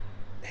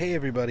Hey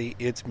everybody,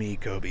 it's me,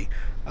 Coby.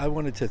 I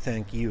wanted to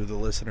thank you, the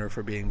listener,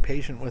 for being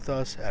patient with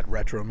us at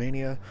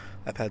Retromania.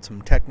 I've had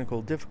some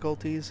technical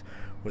difficulties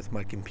with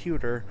my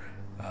computer,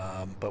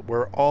 but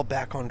we're all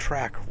back on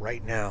track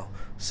right now.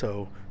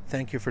 So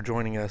thank you for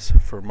joining us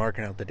for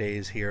marking out the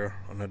days here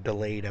on a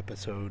delayed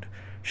episode.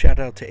 Shout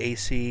out to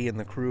AC and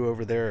the crew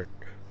over there at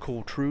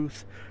Cool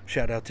Truth.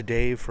 Shout out to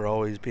Dave for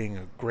always being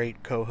a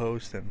great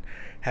co-host and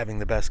having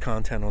the best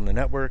content on the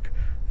network.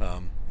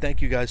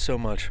 Thank you guys so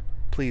much.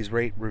 Please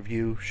rate,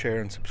 review, share,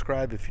 and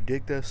subscribe if you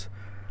dig this.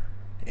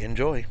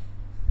 Enjoy.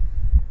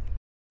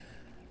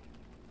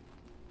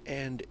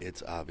 And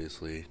it's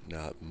obviously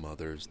not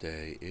Mother's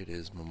Day. It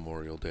is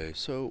Memorial Day,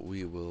 so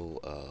we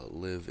will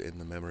live in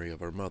the memory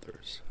of our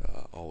mothers.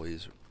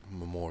 Always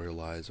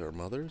memorialize our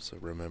mothers.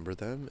 Remember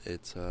them.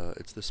 It's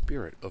the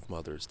spirit of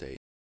Mother's Day.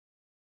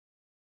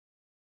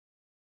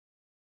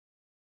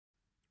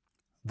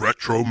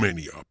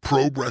 Retromania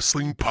Pro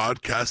Wrestling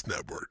Podcast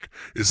Network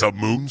is a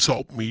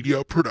Moonsault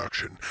Media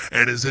production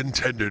and is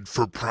intended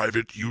for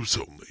private use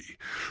only.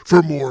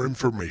 For more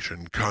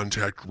information,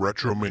 contact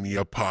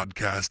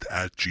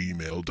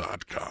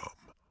retromaniapodcast@gmail.com.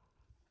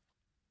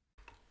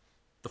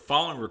 The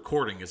following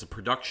recording is a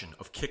production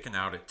of Kickin'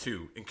 Out at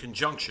 2 in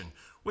conjunction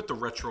with the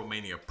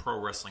Retromania Pro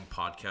Wrestling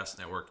Podcast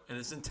Network and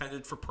is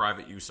intended for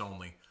private use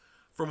only.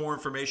 For more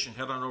information,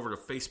 head on over to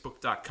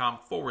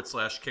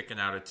facebook.com/Kickin'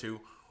 Out at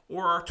 2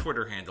 or our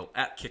Twitter handle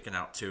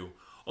 @KickinOut2,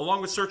 along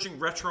with searching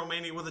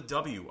Retromania with a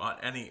W on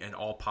any and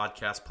all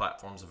podcast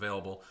platforms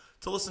available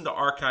to listen to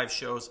archive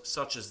shows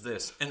such as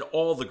this and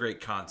all the great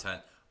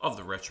content of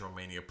the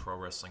Retromania Pro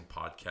Wrestling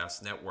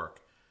Podcast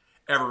Network.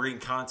 Evergreen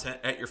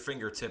content at your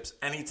fingertips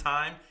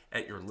anytime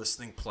at your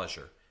listening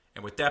pleasure.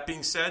 And with that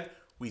being said,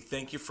 we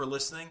thank you for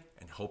listening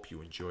and hope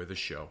you enjoy the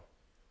show.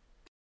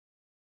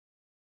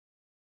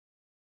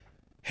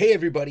 Hey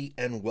everybody,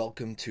 and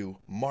welcome to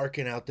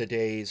Marking Out the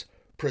Days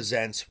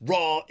presents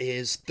Raw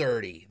is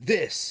 30.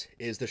 This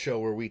is the show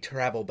where we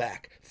travel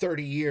back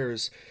 30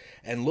 years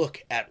and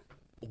look at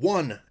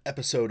one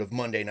episode of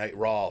Monday Night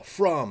Raw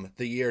from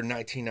the year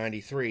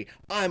 1993.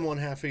 I'm one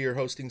half of your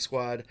hosting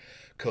squad,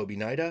 Coby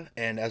Nida,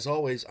 and as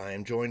always, I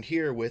am joined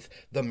here with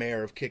the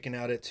mayor of Kicking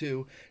Out at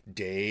 2,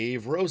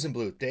 Dave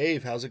Rosenbluth.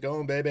 Dave, how's it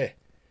going, baby?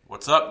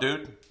 What's up,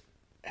 dude?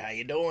 How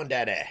you doing,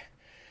 Daddy?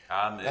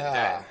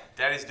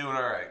 Daddy's doing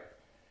all right.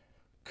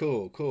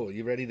 Cool.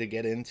 You ready to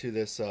get into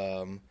this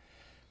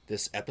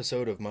this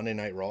episode of Monday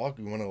Night Raw?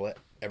 You want to let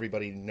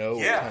everybody know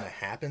what kind of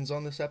happens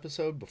on this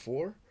episode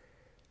before?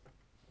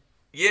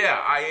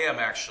 Yeah, I am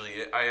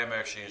actually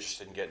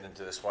interested in getting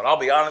into this one. I'll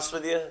be honest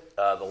with you.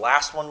 The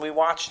last one we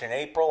watched in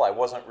April, I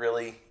wasn't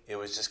really. It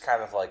was just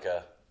kind of like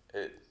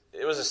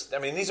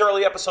these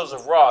early episodes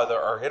of Raw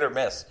are hit or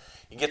miss.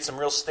 You get some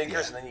real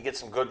stinkers, and then you get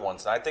some good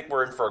ones. And I think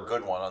we're in for a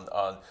good one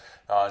on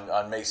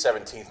May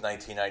 17th,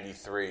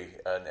 1993.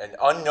 An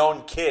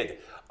unknown kid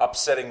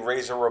upsetting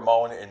Razor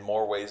Ramon in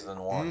more ways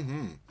than one.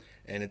 Mm-hmm.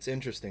 And it's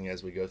interesting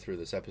as we go through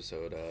this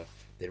episode,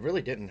 they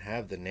really didn't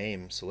have the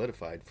name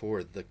solidified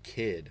for the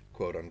kid,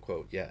 quote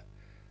unquote, yet.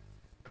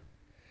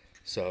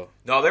 So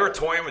no, they were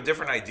toying with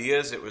different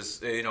ideas. It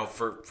was,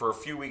 for a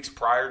few weeks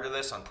prior to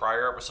this, on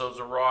prior episodes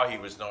of Raw, he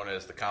was known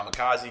as the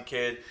Kamikaze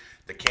Kid,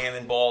 the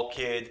Cannonball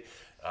Kid,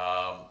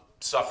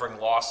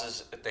 suffering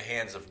losses at the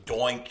hands of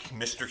Doink,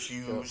 Mr.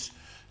 Hughes.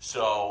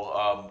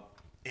 So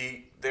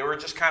they were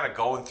just kind of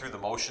going through the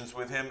motions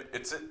with him.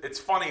 It's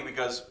funny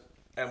because,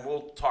 and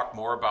we'll talk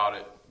more about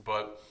it,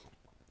 but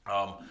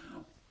a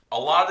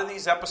lot of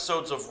these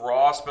episodes of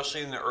Raw,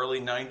 especially in the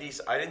early 90s,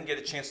 I didn't get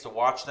a chance to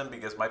watch them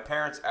because my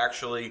parents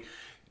actually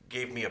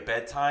gave me a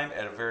bedtime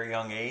at a very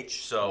young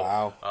age. So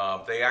wow.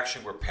 They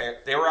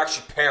were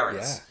actually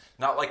parents. Yeah.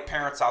 Not like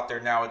parents out there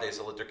nowadays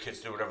that let their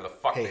kids do whatever the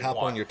fuck they want. Hey, hop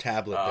on your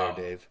tablet there,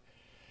 Dave.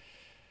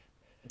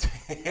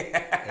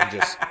 And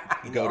just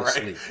go to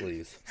sleep,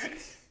 please.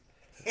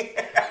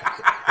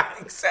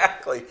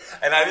 Exactly.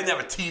 And I didn't have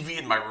a TV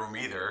in my room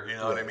either, you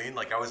know what I mean?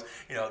 Like I was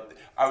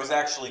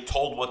actually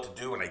told what to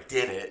do and I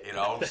did it,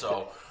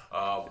 so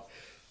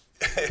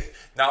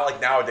not like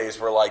nowadays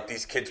where like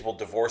these kids will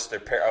divorce their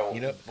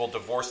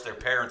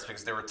parents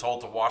because they were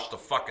told to wash the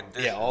fucking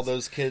dishes. Yeah, all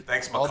those kids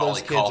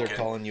are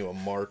calling you a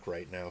mark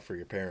right now for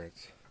your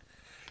parents.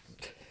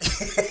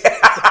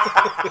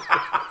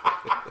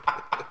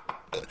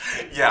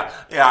 Yeah,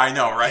 I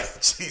know, right?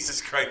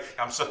 Jesus Christ,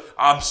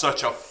 I'm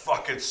such a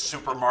fucking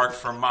super mark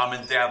for mom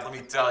and dad. Let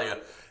me tell you.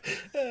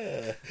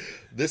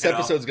 This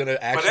episode's going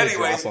to actually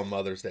drop on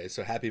Mother's Day,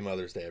 so happy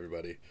Mother's Day,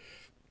 everybody.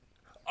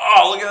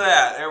 Oh, look at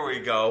that! There we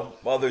go,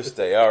 Mother's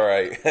Day. All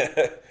right,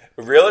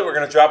 really? We're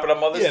going to drop it on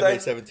Mother's Day? Yeah, May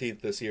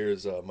 17th this year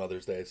is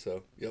Mother's Day.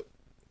 So, yep.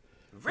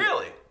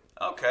 Really?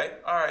 Okay.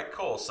 All right.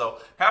 Cool. So,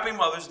 happy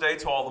Mother's Day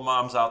to all the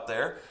moms out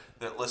there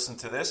that listen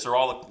to this, or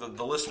all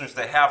the listeners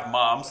that have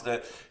moms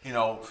that,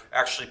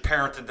 actually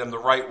parented them the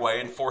right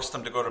way and forced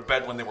them to go to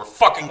bed when they were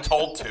fucking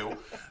told to.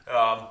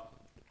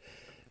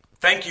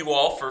 thank you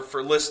all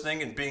for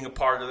listening and being a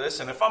part of this.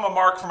 And if I'm a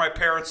mark for my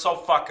parents, so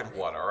fucking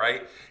what, all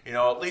right? You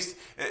know, at least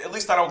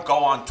I don't go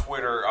on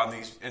Twitter on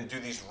these and do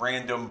these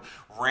random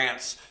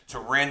rants to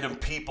random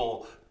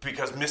people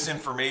because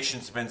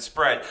misinformation's been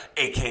spread,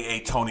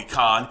 a.k.a. Tony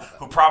Khan,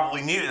 who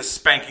probably needed a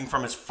spanking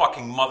from his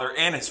fucking mother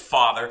and his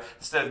father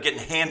instead of getting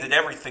handed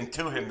everything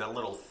to him, that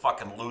little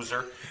fucking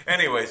loser.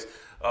 Anyways,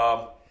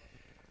 May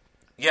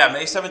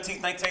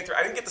 17th, 1993.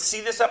 I didn't get to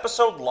see this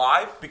episode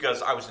live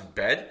because I was in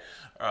bed.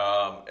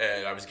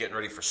 And I was getting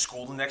ready for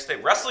school the next day.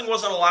 Wrestling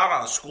wasn't allowed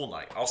on a school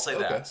night. I'll say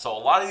that. So a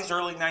lot of these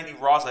early 90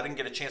 Raws I didn't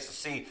get a chance to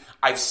see.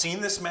 I've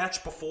seen this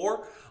match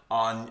before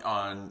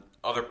on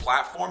other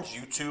platforms.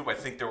 YouTube, I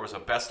think there was a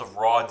Best of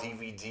Raw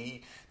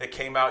DVD that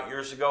came out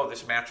years ago.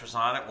 This match was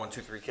on it. 1,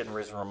 2, 3 Kid and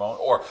Razor Ramon.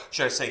 Or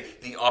should I say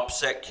the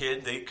Upset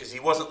Kid, because he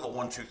wasn't the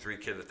 1, 2, 3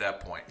 Kid at that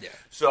point. Yeah.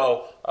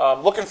 So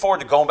looking forward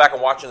to going back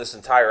and watching this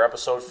entire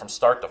episode from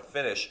start to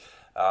finish.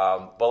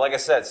 But like I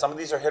said, some of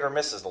these are hit or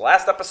misses. The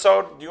last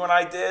episode you and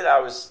I did,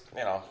 I was,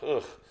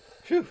 ugh.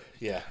 Whew.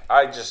 Yeah.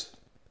 It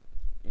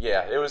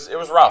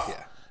was rough.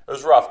 Yeah. It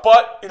was rough.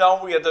 But,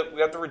 we had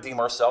to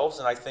redeem ourselves,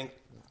 and I think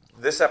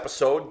this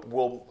episode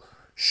will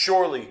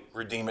surely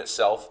redeem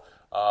itself.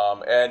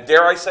 And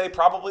dare I say,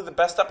 probably the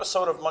best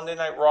episode of Monday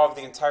Night Raw of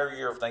the entire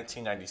year of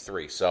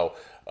 1993. So,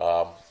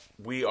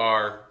 we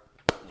are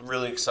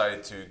really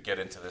excited to get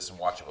into this and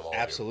watch it with all of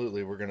you.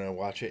 Absolutely. We're going to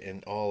watch it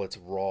in all its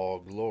raw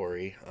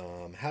glory.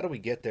 How do we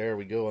get there?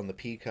 We go on the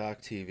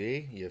Peacock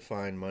TV. You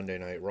find Monday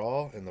Night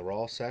Raw in the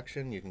Raw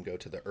section. You can go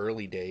to the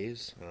early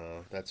days.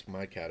 That's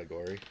my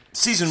category.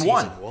 Season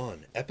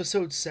 1.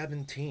 Episode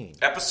 17.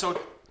 Episode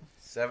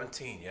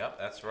 17. Yep,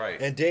 that's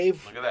right. And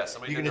Dave, look at that.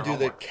 Somebody you going to do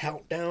the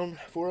countdown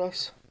for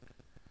us?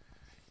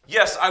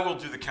 Yes, I will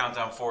do the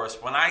countdown for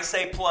us. When I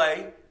say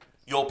play,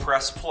 you'll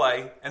press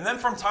play, and then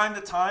from time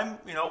to time,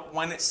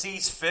 when it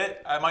sees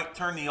fit, I might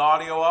turn the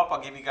audio up.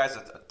 I'll give you guys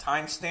a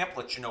timestamp,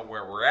 let you know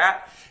where we're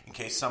at, in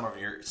case some of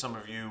you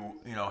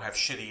have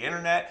shitty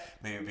internet,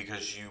 maybe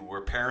because you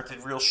were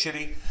parented real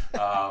shitty,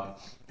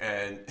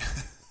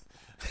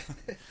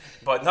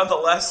 but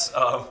nonetheless,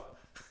 I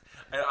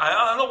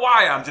don't know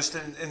why I'm just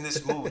in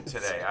this mood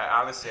today.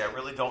 I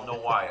really don't know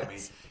why. I mean,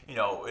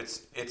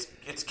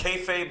 it's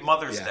kayfabe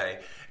Mother's Day,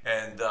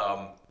 and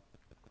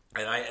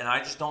I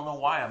just don't know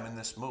why I'm in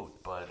this mood.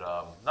 But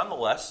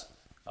nonetheless,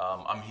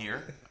 I'm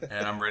here,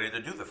 and I'm ready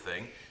to do the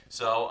thing.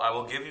 So I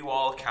will give you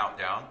all a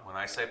countdown. When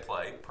I say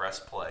play, press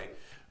play.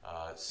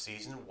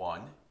 Season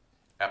 1,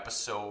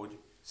 Episode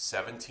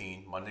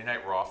 17, Monday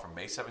Night Raw from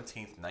May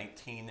 17th,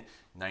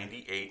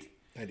 1998.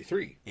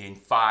 93. In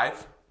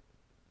 5,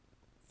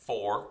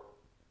 4,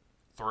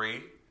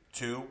 3,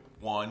 2,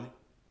 1,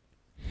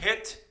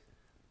 hit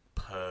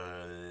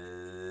play.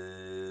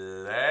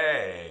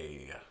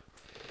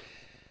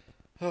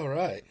 All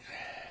right.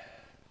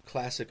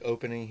 Classic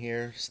opening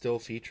here. Still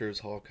features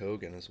Hulk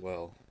Hogan as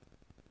well.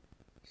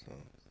 So.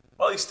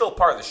 Well, he's still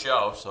part of the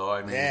show, so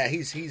I mean. Yeah,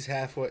 he's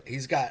halfway.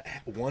 He's got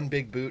one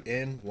big boot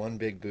in, one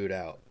big boot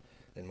out,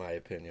 in my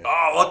opinion.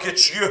 Oh, look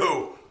at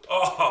you!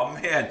 Oh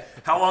man,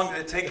 how long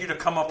did it take you to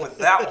come up with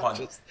that one?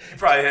 You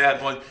probably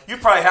had one. You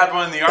probably had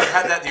one in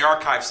had that in the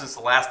archive since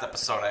the last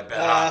episode, I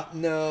bet.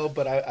 No,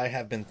 but I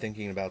have been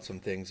thinking about some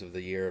things of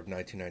the year of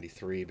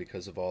 1993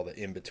 because of all the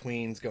in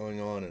betweens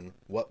going on and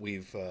what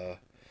we've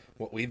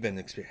been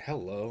experiencing.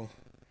 Hello,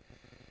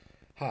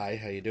 hi,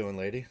 how you doing,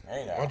 lady?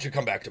 Hey, now. Why don't you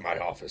come back to my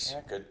office?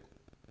 Yeah, good.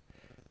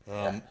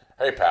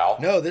 Hey, pal.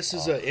 No, this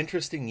is an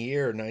interesting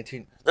year.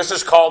 This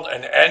is called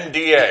an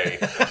NDA.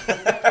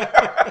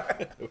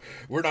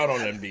 We're not on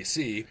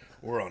NBC.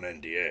 We're on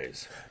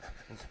NDAs.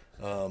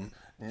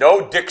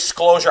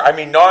 Non-disclosure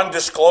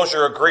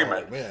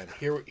agreement. Oh, man,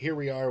 here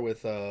we are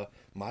with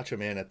Macho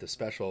Man at the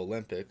Special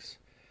Olympics.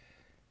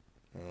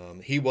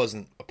 He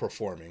wasn't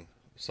performing.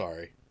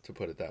 Sorry to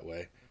put it that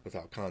way,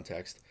 without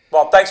context.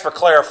 Well, thanks for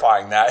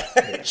clarifying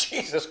that.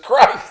 Jesus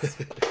Christ.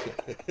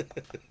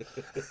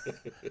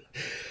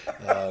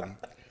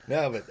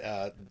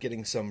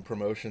 Getting some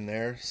promotion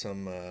there,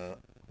 some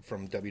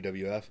from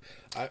WWF.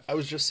 I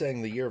was just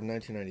saying the year of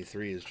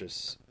 1993 is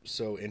just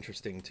so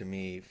interesting to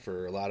me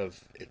for a lot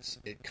of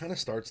it kind of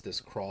starts this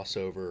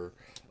crossover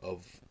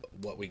of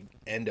what we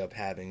end up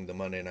having, the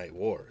Monday Night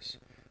Wars.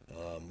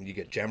 You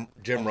get Jim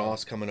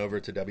Ross coming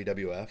over to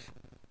WWF.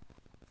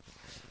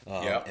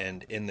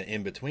 And in the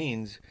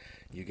in-betweens,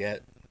 you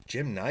get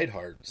Jim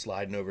Neidhart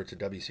sliding over to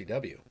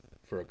WCW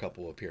for a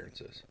couple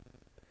appearances.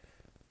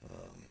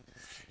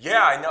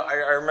 Yeah, I know. I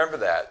remember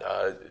that.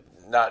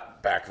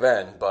 Not back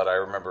then, but I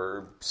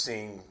remember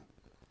seeing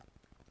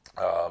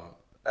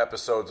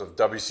episodes of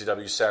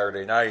WCW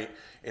Saturday Night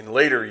in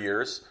later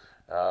years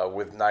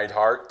with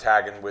Neidhart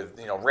tagging with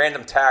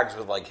random tags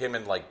with like him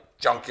and like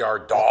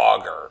Junkyard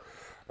Dog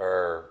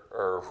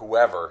or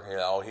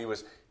whoever. He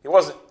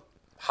wasn't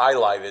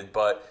highlighted,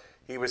 but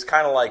he was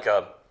kind of like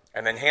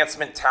an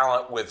enhancement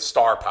talent with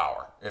star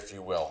power, if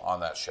you will, on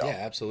that show. Yeah,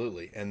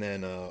 absolutely. And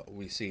then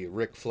we see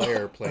Ric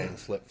Flair playing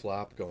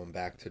flip-flop, going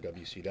back to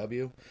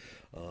WCW.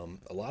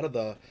 A lot of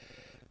the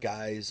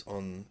guys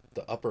on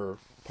the upper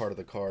part of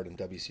the card in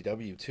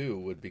WCW too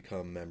would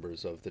become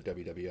members of the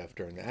WWF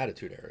during the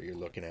Attitude Era. You're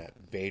looking at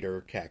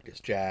Vader, Cactus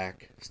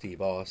Jack,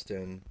 Steve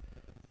Austin,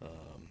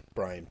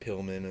 Brian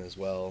Pillman as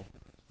well.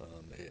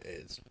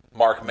 It's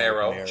Mark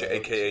Marrow,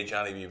 a.k.a.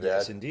 Johnny B. Bad.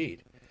 Yes,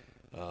 indeed.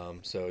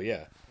 So,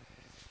 yeah,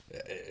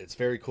 it's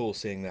very cool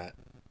seeing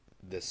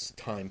this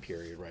time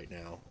period right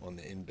now on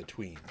the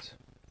in-betweens.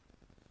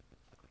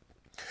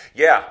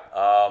 Yeah,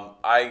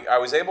 I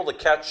was able to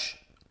catch.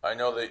 I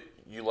know that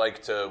you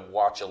like to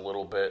watch a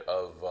little bit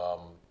of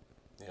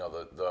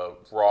the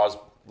Raws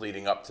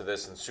leading up to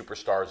this and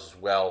Superstars as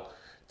well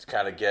to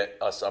kind of get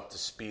us up to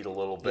speed a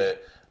little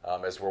bit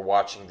as we're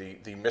watching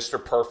the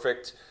Mr.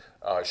 Perfect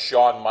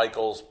Shawn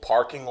Michaels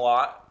parking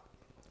lot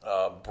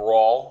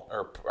brawl,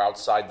 or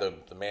outside the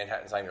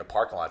Manhattan's not even a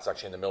parking lot, it's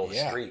actually in the middle of the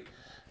street.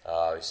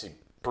 You see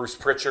Bruce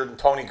Pritchard and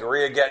Tony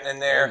Garea getting in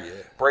there,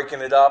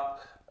 breaking it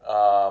up.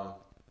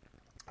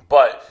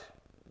 But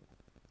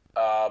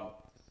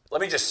let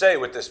me just say,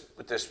 with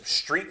this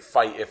street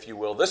fight, if you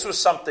will, this was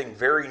something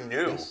very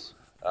new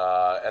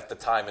at the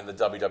time in the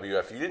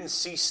WWF. You didn't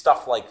see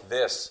stuff like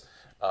this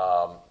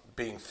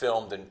being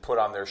filmed and put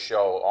on their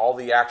show. All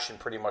the action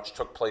pretty much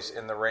took place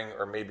in the ring,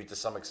 or maybe to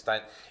some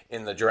extent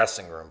in the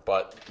dressing room.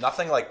 But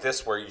nothing like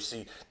this, where you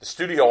see the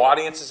studio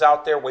audiences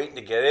out there waiting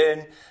to get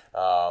in.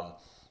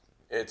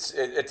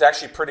 It's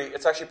actually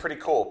pretty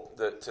cool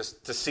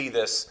to see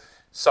this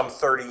some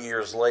 30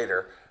 years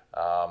later.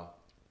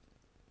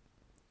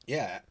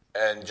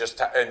 And just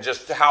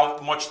how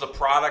much the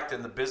product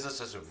and the business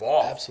has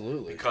evolved.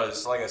 Absolutely.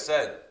 Because, like I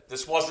said,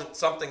 this wasn't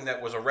something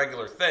that was a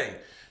regular thing.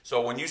 So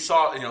when you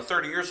saw,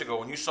 30 years ago,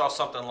 when you saw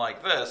something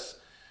like this,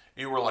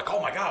 you were like, oh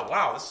my God,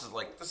 wow, this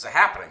is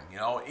happening.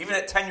 Even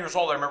at 10 years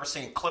old, I remember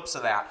seeing clips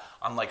of that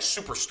on like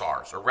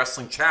Superstars or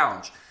Wrestling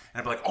Challenge.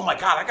 And I'd be like, oh my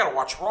God, I got to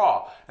watch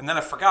Raw. And then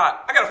I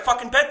forgot, I got a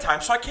fucking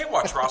bedtime, so I can't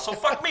watch Raw. So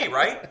fuck me,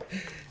 right?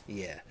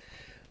 Yeah.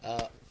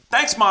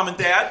 Thanks, Mom and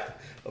Dad.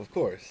 Of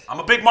course. I'm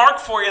a big mark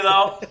for you,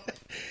 though.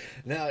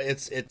 No,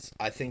 it's.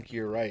 I think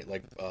you're right.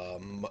 Like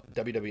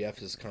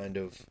WWF is kind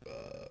of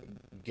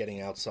getting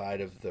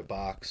outside of the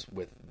box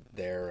with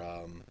their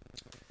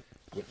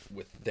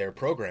with their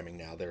programming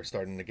now. They're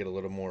starting to get a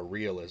little more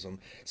realism.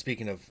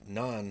 Speaking of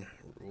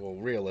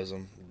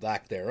realism,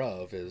 lack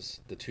thereof, is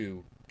the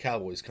two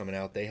Cowboys coming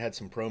out. They had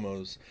some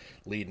promos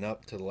leading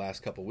up to the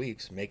last couple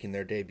weeks, making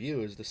their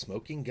debut as the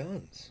Smoking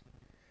Guns,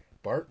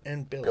 Bart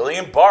and Billy. Billy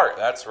and Bart.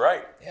 That's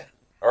right. Yeah.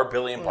 Or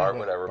Billy and Bart,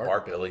 whatever.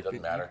 Bart, Billy, doesn't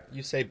matter.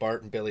 You say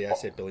Bart and Billy, I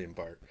say Billy and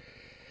Bart.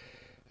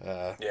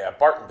 Yeah,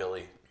 Bart and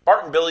Billy.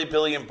 Bart and Billy,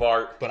 Billy and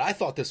Bart. But I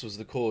thought this was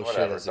the coolest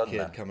shit as a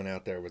kid, coming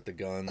out there with the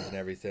guns and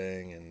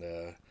everything, and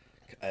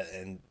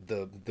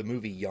the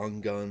movie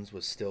Young Guns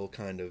was still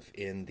kind of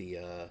in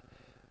the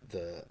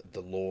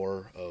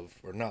lore of,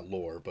 or not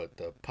lore, but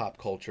the pop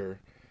culture.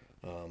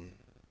 With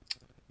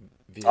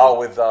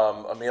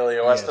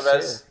Emilio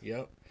Estevez? Sir.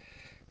 Yep.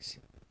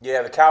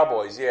 Yeah, the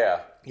Cowboys,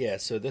 yeah. Yeah,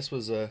 so this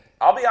was a...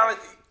 I'll be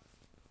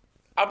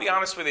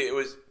honest with you. It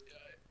was,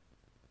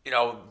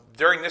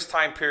 during this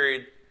time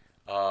period,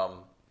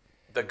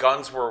 the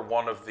Guns were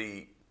one of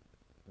the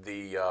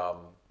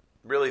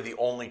really the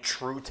only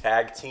true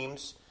tag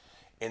teams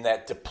in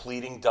that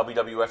depleting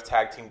WWF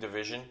tag team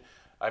division.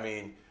 I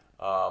mean,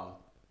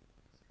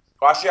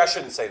 actually, I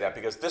shouldn't say that,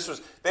 because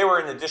they were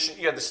in addition.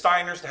 You had the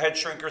Steiners, the Head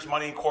Shrinkers,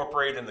 Money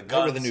Incorporated, and the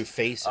Guns. They were the new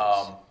faces.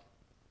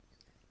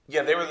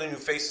 Yeah, they were the new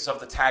faces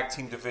of the tag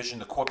team division.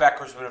 The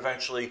Quebecers would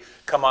eventually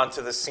come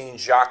onto the scene,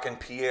 Jacques and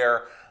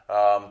Pierre.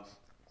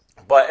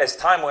 But as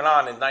time went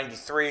on in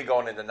 93,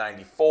 going into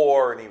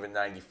 94, and even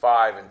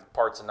 95, and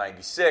parts of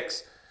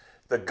 96,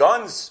 the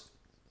Guns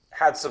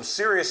had some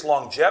serious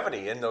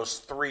longevity in those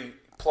 3+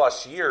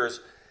 years,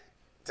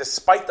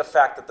 despite the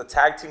fact that the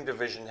tag team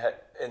division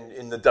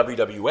in the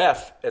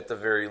WWF, at the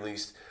very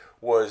least,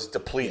 was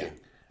depleting.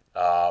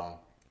 Yeah.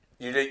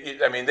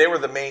 They were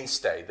the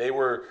mainstay. They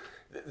were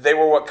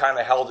what kind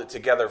of held it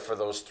together for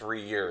those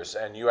 3 years.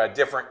 And you had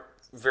different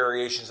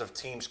variations of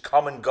teams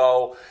come and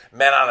go.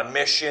 Men on a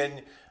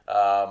Mission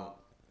I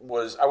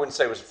wouldn't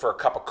say it was for a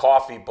cup of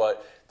coffee,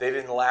 but they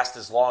didn't last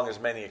as long as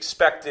many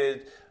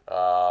expected.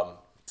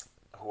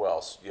 Who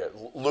else? Yeah,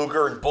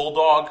 Luger and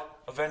Bulldog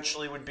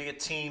eventually would be a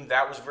team.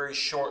 That was very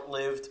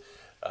short-lived.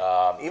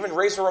 Even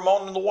Razor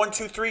Ramon and the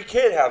 1-2-3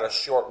 Kid had a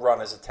short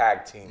run as a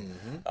tag team,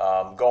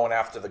 going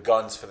after the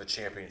Guns for the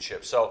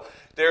championship. So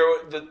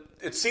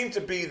it seemed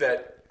to be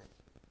that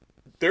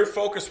their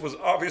focus was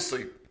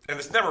obviously, and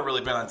it's never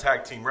really been on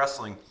tag team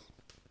wrestling,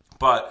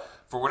 but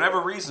for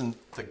whatever reason,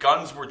 the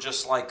Guns were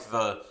just like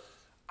the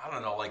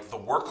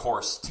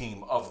workhorse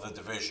team of the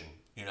division.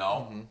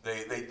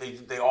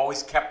 They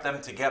always kept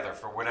them together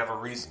for whatever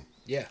reason.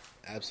 Yeah,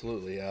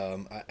 absolutely.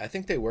 I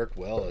think they worked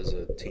well as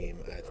a team,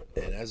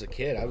 and as a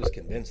kid, I was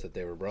convinced that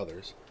they were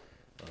brothers.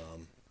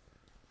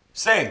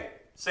 Same.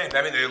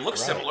 I mean, they look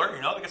similar.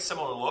 They get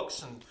similar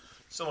looks and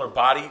similar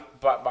body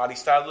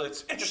style.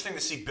 It's interesting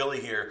to see Billy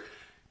here.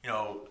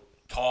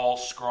 Tall,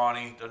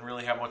 scrawny, doesn't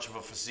really have much of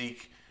a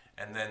physique,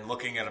 And then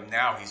looking at him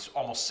now, he's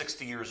almost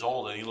 60 years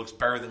old, and he looks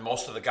better than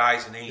most of the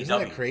guys in AEW. Isn't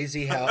that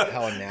crazy how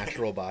a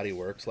natural body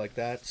works like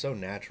that? So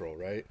natural,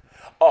 right?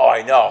 Oh,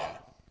 I know.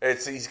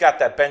 He's got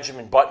that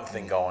Benjamin Button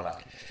thing going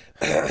on.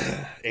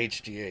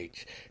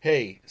 HGH.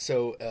 Hey,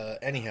 so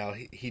anyhow,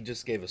 he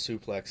just gave a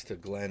suplex to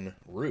Glenn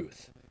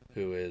Ruth,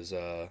 who is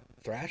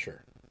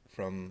Thrasher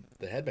from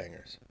the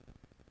Headbangers.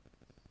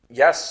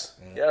 Yes,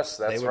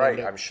 that's right.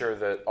 I'm sure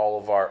that all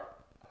of our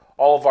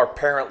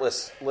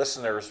parentless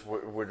listeners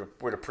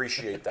would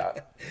appreciate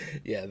that.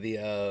 Yeah,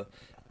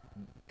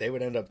 they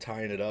would end up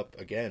tying it up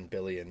again,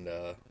 Billy and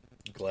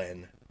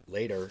Glenn,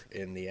 later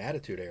in the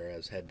Attitude Era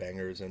as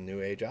Headbangers and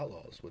New Age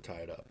Outlaws would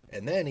tie it up.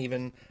 And then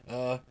even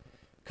a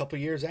couple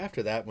years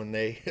after that, when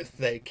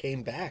they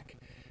came back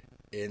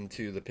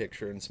into the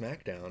picture in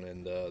SmackDown,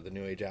 and the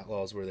New Age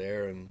Outlaws were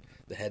there, and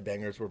the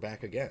Headbangers were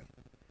back again.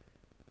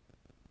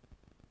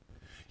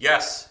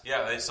 Yes,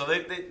 yeah. So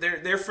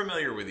they're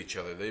familiar with each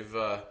other. They've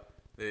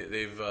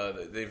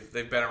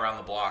been around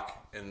the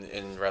block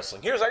in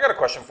wrestling. I got a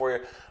question for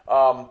you.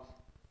 Are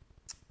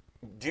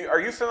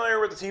you familiar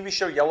with the TV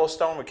show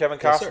Yellowstone with Kevin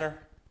Costner? Yes, sir.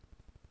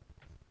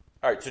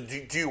 All right. So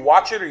do you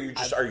watch it, or are you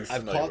familiar with it?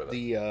 I've caught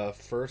the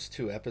first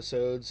 2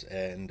 episodes,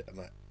 and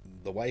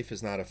the wife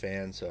is not a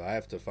fan, so I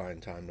have to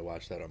find time to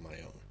watch that on my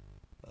own.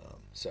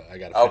 So I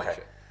got to finish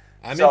it.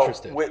 I'm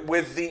interested.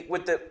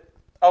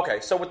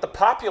 So with the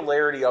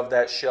popularity of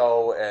that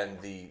show and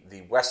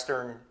the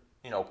Western,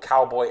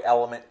 cowboy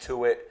element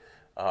to it,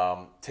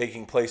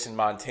 taking place in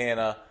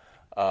Montana,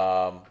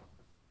 I'm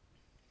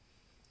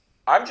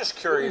just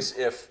curious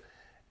if.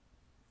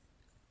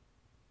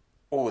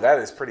 Oh, that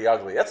is pretty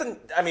ugly.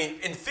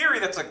 In theory,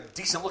 that's a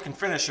decent looking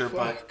finisher,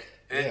 but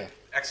it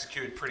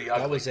executed pretty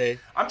ugly.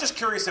 I'm just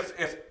curious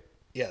if.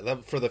 Yeah,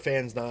 for the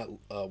fans not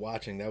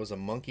watching, that was a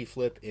monkey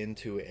flip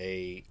into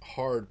a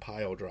hard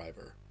pile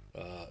driver.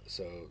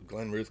 So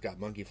Glenn Ruth got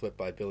monkey flipped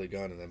by Billy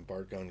Gunn, and then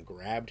Bart Gunn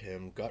grabbed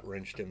him, gut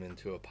wrenched him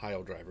into a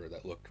pile driver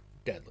that looked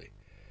deadly.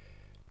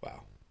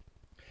 Wow.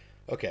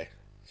 Okay,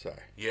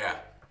 sorry. Yeah.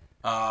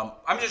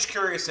 I'm just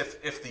curious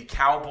if the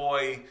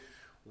cowboy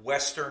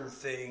Western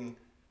thing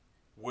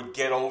would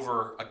get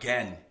over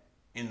again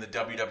in the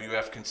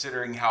WWF,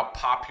 considering how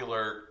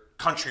popular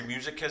country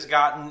music has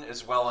gotten,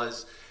 as well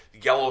as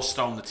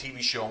Yellowstone, the TV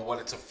show, and what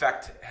its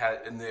effect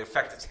had and the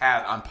effect it's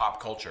had on pop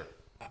culture.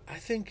 I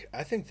think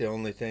the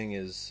only thing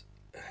is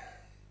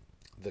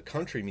the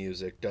country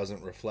music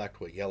doesn't reflect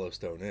what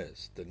Yellowstone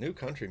is. The new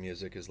country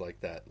music is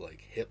like that,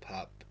 like hip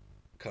hop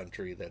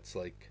country. That's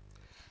like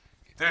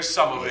there's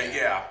some of it,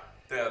 yeah.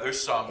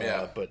 There's some,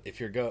 yeah. But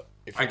if you're going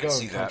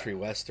country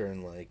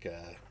western like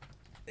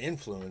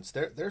influence,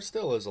 there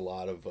still is a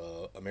lot of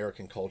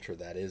American culture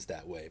that is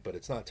that way, but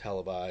it's not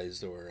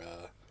televised or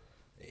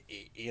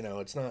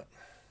it's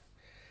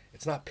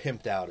not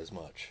pimped out as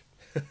much.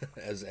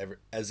 as every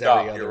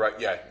other, you're right.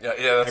 Yeah.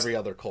 Every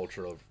other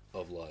culture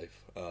of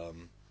life.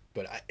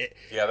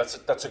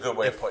 That's a good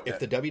way of putting it. If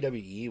the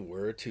WWE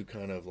were to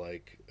kind of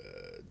like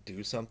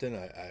do something,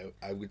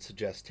 I would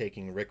suggest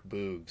taking Rick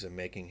Boogs and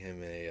making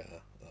him a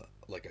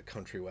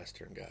country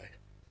western guy.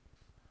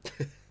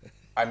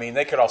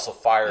 They could also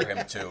fire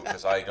him too,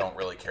 because I don't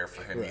really care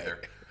for him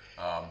either.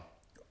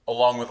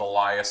 Along with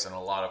Elias and a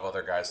lot of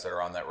other guys that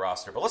are on that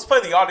roster. But let's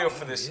play the audio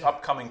for this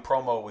upcoming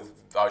promo with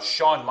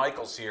Shawn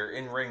Michaels here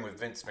in ring with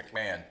Vince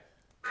McMahon.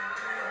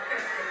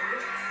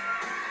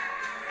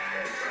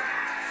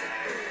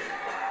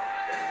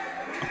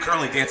 I'm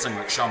currently dancing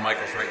with Shawn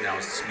Michaels right now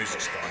as this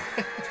music's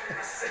going.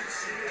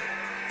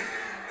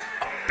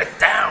 Up and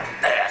down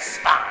their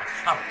spine,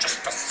 I'm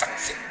just a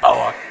sexy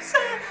boy.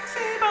 Sexy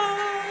boy.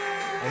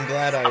 I'm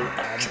glad I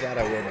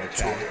wore my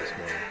chaps this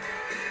morning.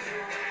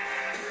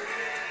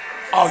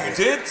 Oh, you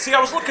did? See, I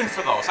was looking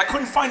for those. I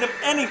couldn't find them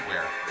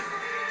anywhere.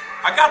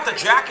 I got the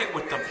jacket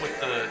with the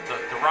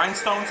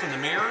rhinestones and the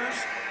mirrors.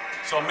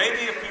 So maybe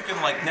if you can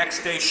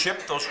next day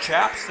ship those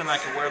chaps, then I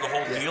can wear the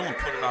whole deal and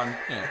put it on.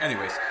 Yeah.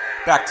 Anyways,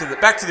 back to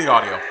the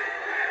audio.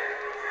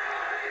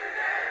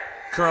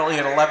 Currently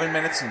at 11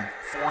 minutes and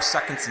 4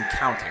 seconds and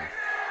counting.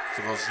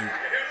 For those of you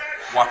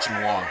watching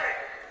along.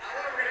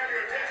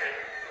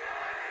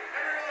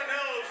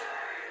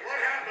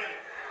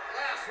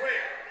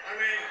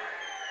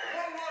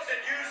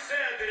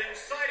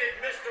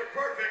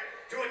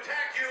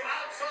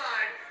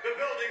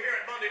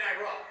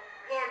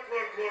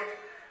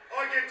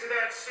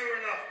 Soon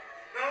enough.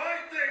 Now I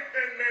think,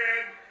 Thin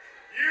Man,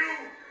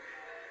 you,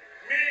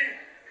 me,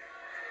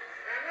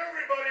 and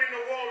everybody in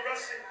the World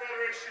Wrestling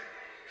Federation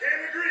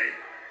can agree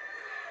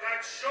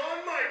that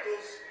Shawn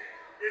Michaels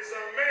is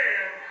a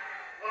man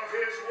of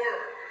his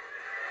word.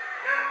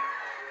 Now,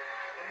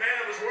 a man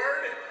of his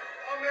word,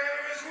 a man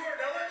of his word.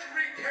 Now let's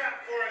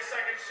recap for a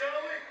second,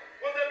 shall we?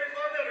 Won't that be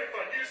fun? That'll be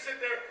fun. You sit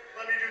there,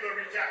 let me do the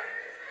recap.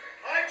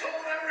 I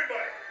told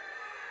everybody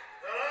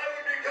that I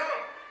would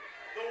become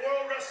the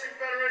World Wrestling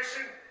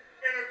Federation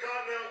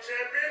Intercontinental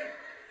Champion.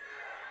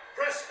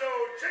 Presto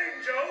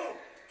chango,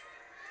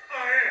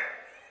 I am.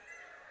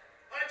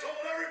 I told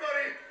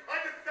everybody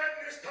I defend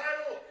this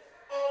title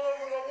all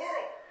over the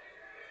world.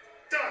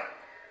 Done.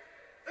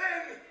 Then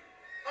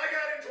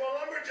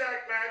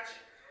match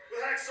with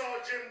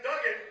Hacksaw Jim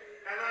Duggan,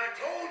 and I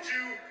told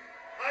you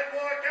I'd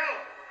walk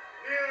out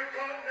the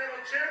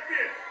Intercontinental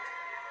Champion.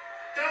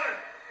 Done.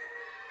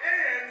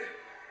 And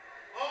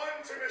on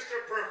to Mr.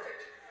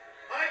 Perfect.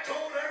 I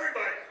told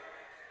everybody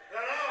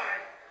that I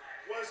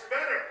was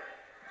better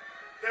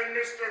than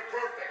Mr.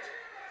 Perfect.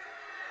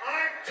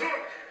 I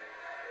took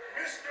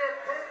Mr.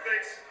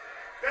 Perfect's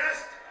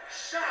best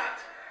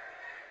shot,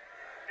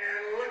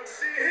 and let's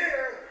see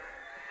here,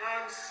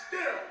 I'm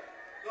still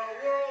the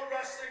World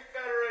Wrestling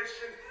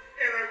Federation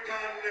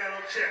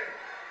Intercontinental Champion.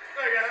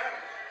 There you have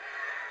it.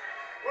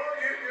 Well,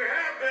 you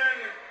have been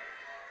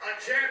a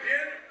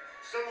champion,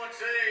 some would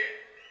say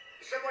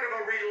somewhat of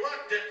a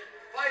reluctant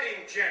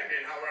fighting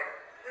champion, however.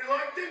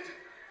 Reluctant?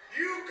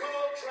 You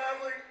call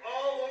traveling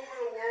all over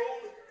the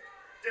world,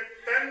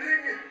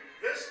 defending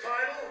this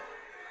title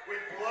with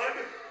blood,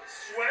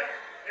 sweat,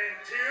 and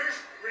tears,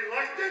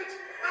 reluctant?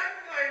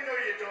 I know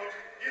you don't.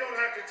 You don't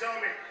have to tell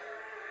me.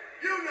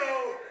 You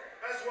know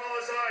as well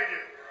as I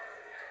do.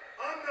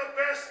 I'm the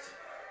best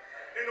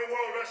in the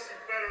World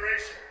Wrestling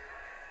Federation.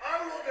 I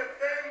will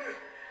defend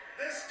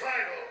this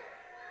title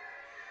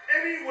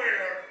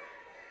anywhere,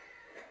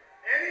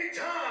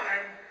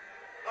 anytime,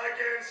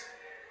 against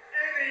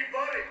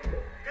anybody.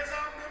 Because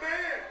I'm the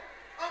man.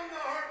 I'm the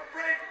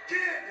Heartbreak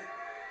Kid.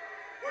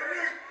 When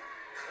you're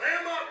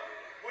clam up,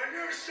 when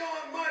you're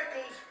Shawn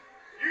Michaels,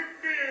 you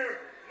fear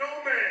no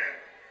man.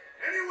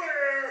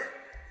 Anywhere,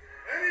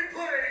 any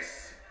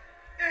place,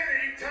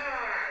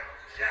 anytime,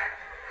 Jack.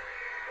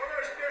 Well,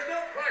 there's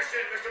no question,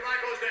 Mr.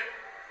 Michaels, that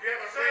you have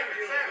a great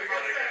deal of... We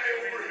got a guy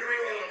over here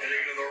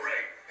getting into the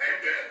ring. Hey,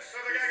 Vince.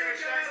 Another guy gonna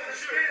shine The some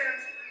shoes.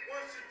 stands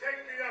wants to take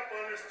me up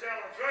on this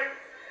challenge, right?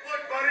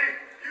 Look, buddy,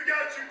 you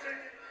got your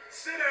ticket.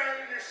 Sit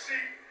down in your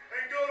seat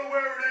and go to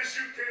wherever it is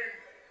you came.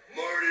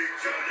 Marty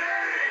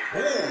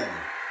Jannetty.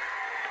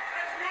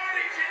 That's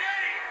Marty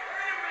Jannetty.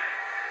 Wait a minute.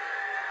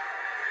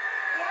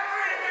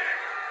 Wait a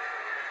minute.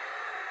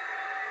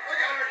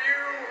 Are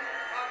you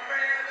a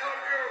man of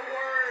your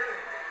word?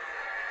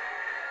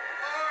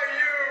 Are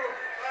you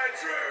a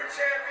true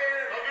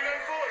champion? I'll be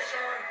done full,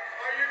 Sean.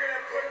 Are you going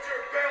to put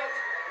your belt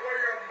where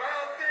your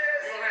mouth is?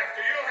 You don't have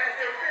to. You don't have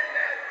to. Defend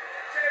that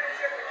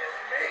championship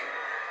against me?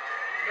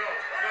 No,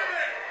 Wait a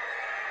minute.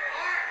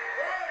 All right.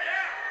 Well,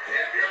 yeah.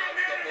 Can't If you're a bounce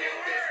man the of your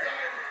belt this word,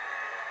 time.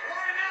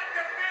 why not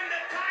defend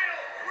the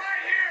title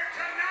right here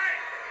tonight?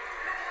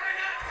 Why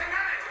not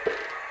tonight?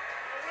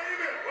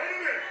 Wait a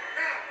minute.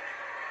 Now,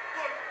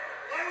 look,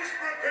 I was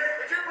prepared.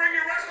 Did you bring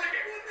your wrestling?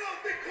 Well, no,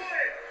 be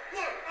quiet.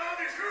 Look,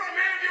 obviously, You're a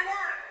man of your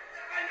word.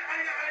 I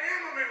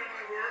am a man of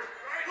my word.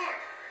 Right. Look,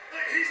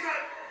 he's not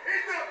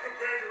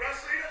prepared to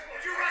wrestle. He doesn't.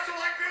 Would you wrestle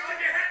like this if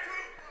you had to?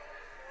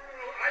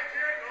 I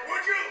can't.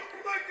 Would you?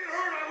 If I get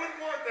hurt, I wouldn't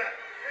want that.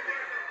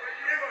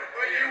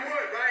 But you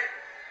would, right?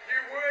 You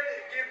would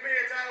give me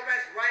a title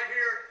match right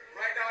here,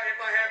 right now, if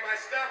I had my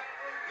stuff.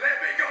 Let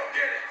me go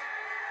get it.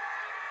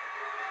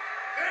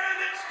 Then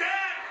it's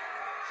done.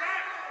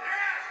 Sean,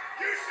 yes,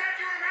 you said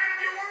you were a man of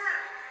your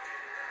word.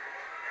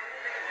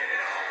 We're gonna get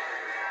it all.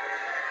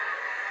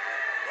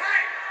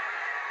 Right?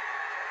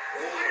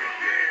 Oh, Are you a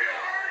man of your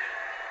word?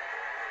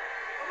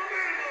 I'm a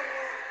man of my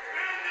word.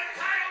 Then the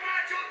title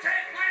match will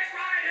take place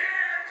right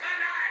here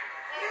tonight.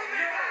 Oh,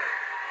 no.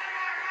 On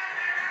our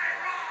Monday Night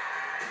Raw.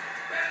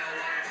 Battle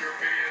lines are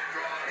being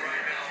drawn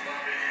right now,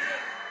 Bobby.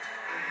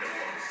 I know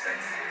I'm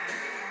sexy.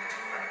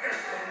 I've got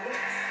the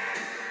looks.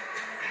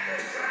 The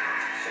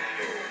drive.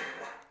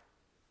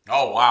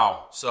 Oh,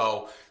 wow.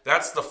 So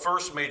that's the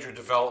first major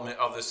development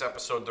of this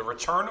episode, the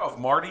return of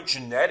Marty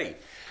Jannetty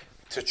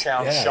to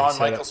challenge Yeah, Shawn he said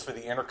Michaels for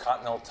the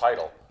Intercontinental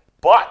title.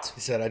 But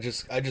He said, "I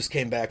just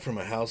came back from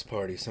a house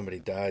party. Somebody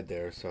died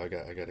there, so I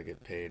got to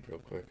get paid real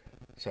quick."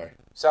 Sorry.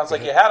 sounds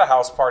like you had a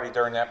house party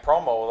during that promo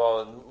with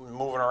all the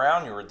moving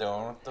around you were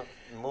doing, with the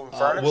moving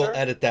furniture. We'll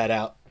edit that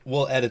out.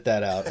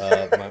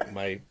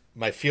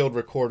 My field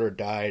recorder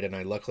died, and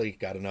I luckily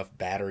got enough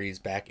batteries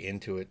back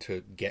into it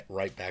to get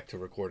right back to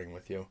recording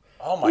with you.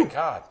 Oh my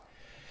God.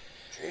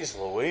 Jeez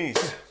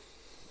Louise.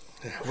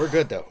 We're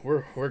good though.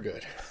 We're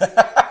good.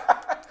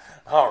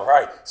 All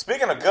right.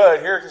 Speaking of good,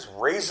 here's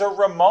Razor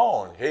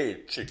Ramon.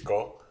 Hey,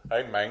 Chico.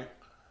 Hey, man.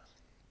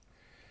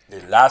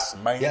 The last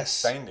man Yes.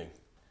 standing.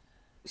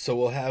 So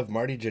we'll have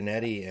Marty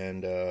Jannetty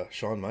and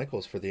Shawn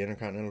Michaels for the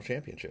Intercontinental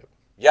Championship.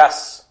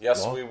 Yes.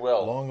 Yes, we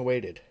will. Long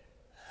awaited.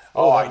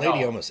 Oh, Oh, I that lady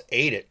know. almost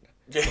ate it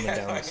coming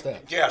down the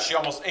steps. Yeah, she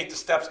almost ate the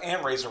steps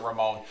and Razor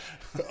Ramon.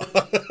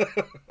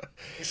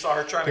 You saw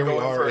her trying to Here we go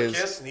in are for a is-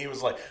 kiss, and he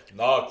was like,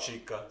 "No,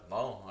 chica,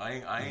 no, I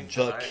ain't."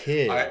 The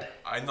kid.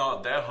 I'm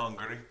not that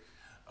hungry.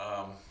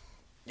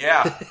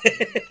 Yeah,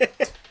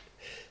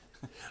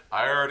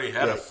 I already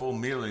had a full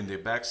meal in the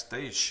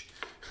backstage.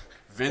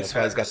 Vince That's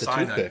why had he's to got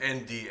sign the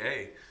an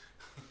toothpick.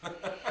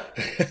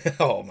 NDA.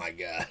 Oh my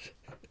God.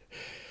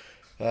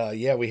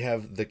 Yeah, we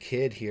have the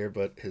Kid here,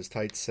 but his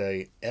tights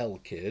say El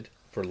Kid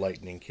for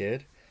Lightning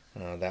Kid.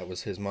 That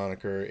was his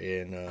moniker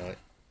in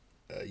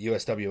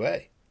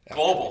USWA.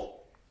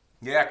 Global.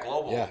 Yeah,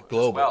 global. Yeah,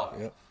 global. As well.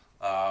 Yep.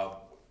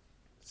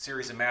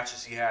 series of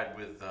matches he had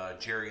with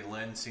Jerry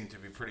Lynn seemed to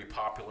be pretty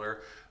popular.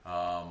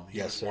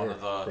 Yes, sir.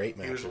 Great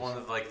matches. He was one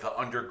of the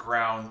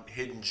underground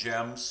hidden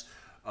gems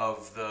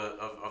of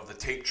the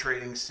tape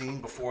trading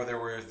scene before there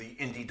were the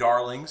indie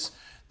darlings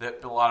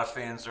that a lot of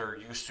fans are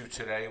used to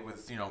today,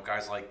 with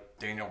guys like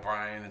Daniel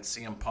Bryan and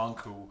CM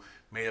Punk, who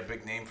made a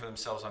big name for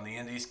themselves on the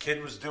indies.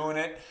 Kid was doing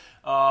it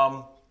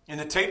in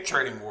the tape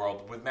trading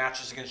world with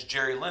matches against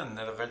Jerry Lynn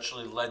that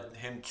eventually led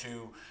him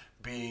to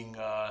being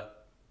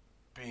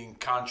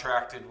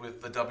contracted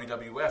with the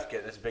WWF,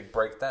 getting his big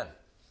break then.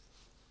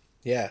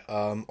 Yeah.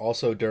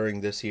 Also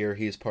during this year,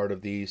 he's part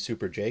of the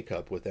Super J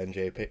Cup with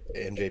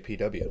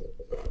NJPW.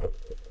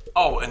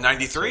 Oh, in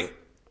 '93?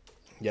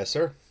 Yes,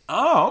 sir.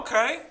 Oh,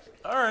 okay.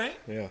 All right.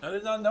 Yeah. I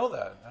did not know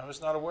that. I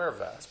was not aware of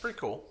that. It's pretty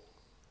cool.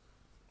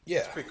 Yeah.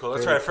 It's pretty cool.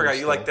 That's right. I forgot.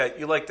 You like that.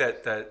 You like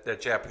that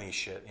Japanese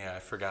shit. Yeah, I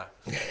forgot.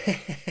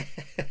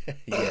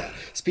 Yeah.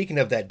 Speaking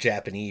of that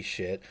Japanese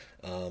shit,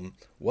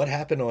 what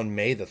happened on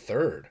May the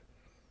 3rd?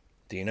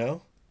 Do you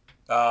know?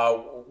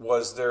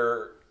 Was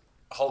there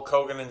Hulk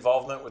Hogan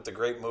involvement with the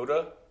Great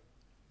Muta?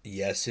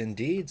 Yes,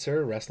 indeed,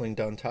 sir. Wrestling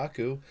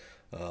Dontaku.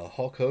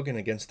 Hulk Hogan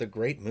against the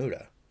Great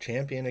Muta.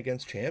 Champion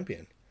against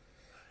champion.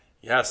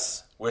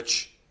 Yes,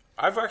 which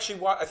I've actually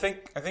watched. I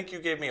think you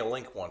gave me a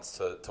link once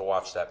to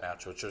watch that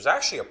match, which was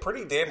actually a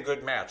pretty damn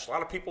good match. A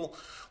lot of people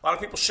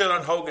shit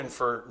on Hogan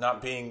for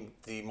not being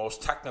the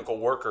most technical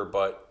worker,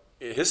 but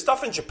his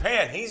stuff in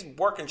Japan, he's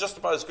working just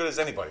about as good as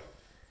anybody.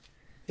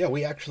 Yeah,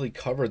 we actually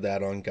covered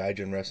that on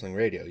Gaijin Wrestling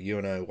Radio. You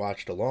and I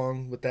watched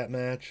along with that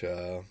match.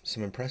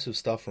 Some impressive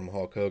stuff from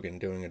Hulk Hogan,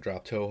 doing a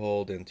drop toe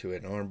hold into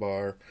an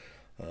armbar.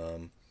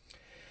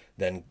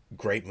 Then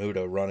Great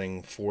Muta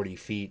running 40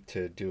 feet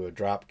to do a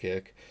drop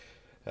kick.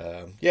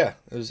 Yeah,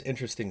 it was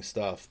interesting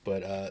stuff.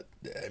 But,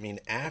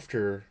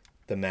 after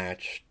the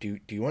match, do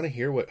you want to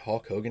hear what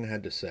Hulk Hogan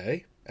had to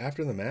say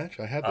after the match?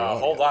 I have the audio.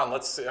 Hold on.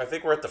 Let's see. I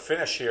think we're at the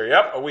finish here.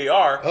 Yep, we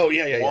are. Oh,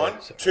 yeah. 1,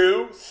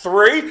 2,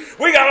 3.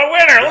 We got a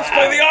winner. Let's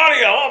play the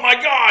audio. Oh, my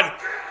God.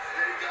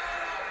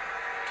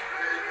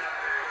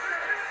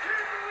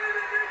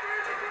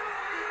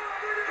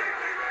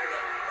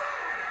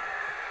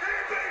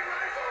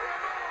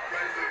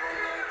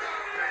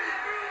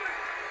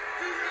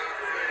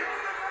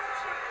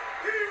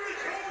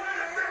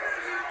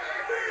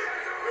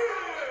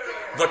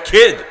 The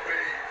Kid.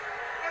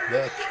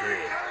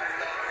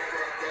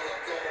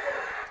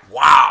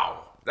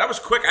 Wow. That was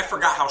quick. I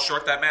forgot how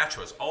short that match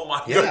was. Oh,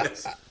 my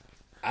goodness.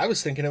 I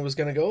was thinking it was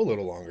going to go a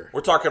little longer.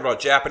 We're talking about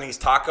Japanese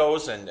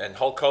tacos and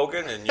Hulk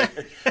Hogan, and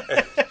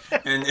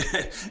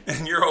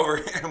you're over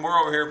here, and we're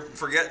over here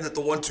forgetting that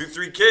the 1, 2,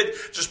 3 Kid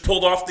just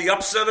pulled off the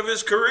upset of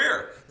his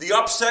career. The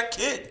upset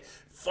Kid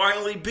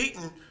finally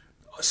beaten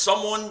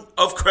someone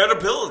of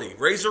credibility,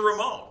 Razor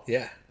Ramon.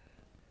 Yeah.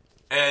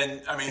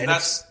 And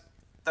that's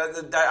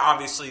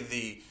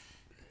obviously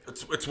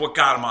it's what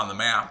got him on the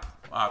map.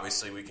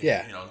 Obviously, we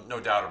can, no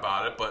doubt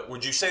about it. But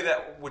would you say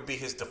that would be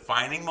his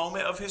defining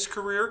moment of his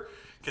career,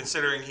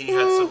 considering he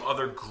had some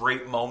other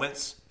great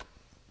moments?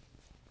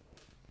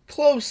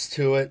 Close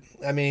to it.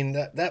 I mean,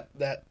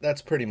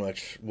 that's pretty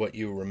much what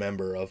you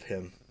remember of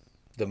him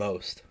the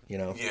most,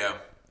 Yeah.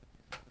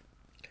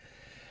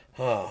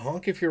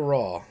 Honk if you're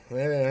raw.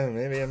 Maybe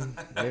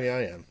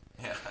I am.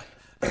 Yeah.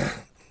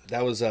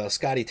 That was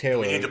Scotty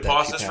Taylor. Do we need to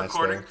pause this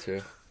recording?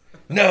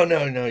 No,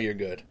 you're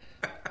good.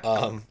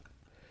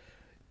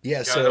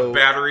 Yeah, got enough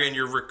battery in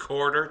your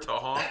recorder to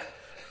honk?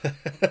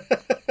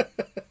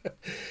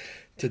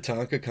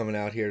 Tatanka coming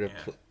out here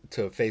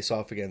to face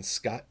off against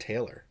Scott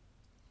Taylor.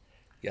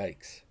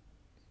 Yikes.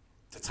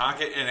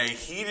 Tatanka in a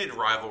heated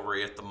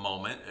rivalry at the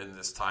moment, and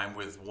this time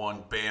with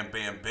one Bam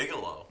Bam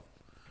Bigelow.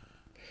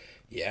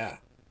 Yeah.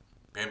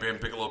 Bam Bam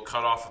Bigelow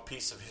cut off a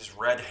piece of his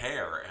red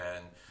hair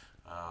and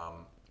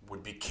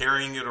would be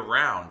carrying it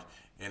around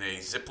in a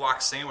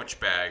Ziploc sandwich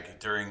bag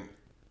during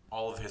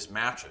all of his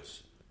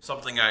matches.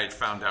 Something I had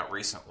found out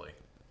recently.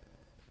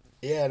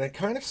 Yeah, and it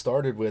kind of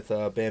started with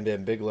Bam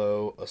Bam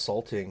Bigelow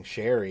assaulting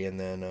Sherry, and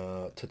then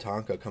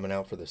Tatanka coming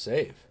out for the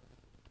save.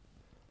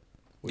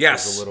 Which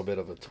was a little bit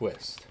of a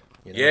twist.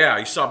 Yeah,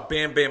 you saw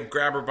Bam Bam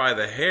grab her by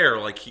the hair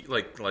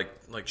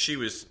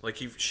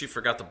she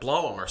forgot to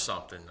blow him or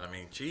something. I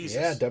mean, Jesus.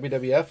 Yeah,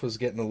 WWF was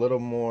getting a little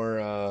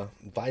more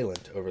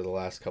violent over the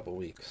last couple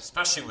weeks.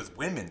 Especially with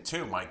women,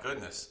 too, my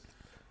goodness.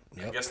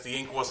 Yep. I guess the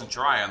ink wasn't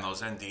dry on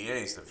those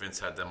NDAs that Vince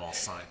had them all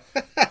sign.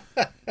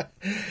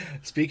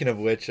 Speaking of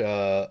which...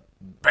 Bammer,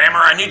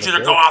 I need you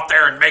to go out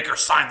there and make her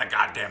sign the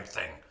goddamn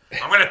thing.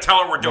 I'm going to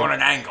tell her we're doing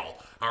an angle,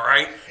 all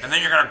right? And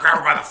then you're going to grab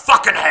her by the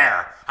fucking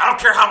hair. I don't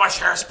care how much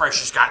hairspray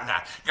she's got in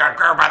that. You're going to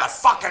grab her by the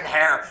fucking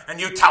hair, and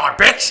you tell her,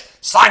 bitch,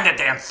 sign the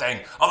damn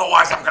thing.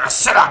 Otherwise, I'm going to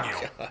sit on you.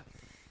 God.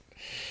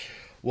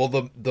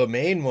 Well, the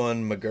main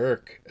one,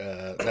 McGurk,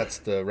 that's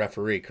the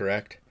referee,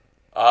 correct?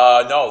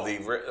 No,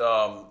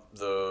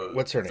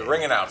 what's her name? The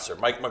ring announcer,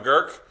 Mike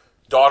McGurk,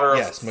 daughter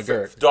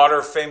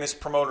of famous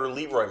promoter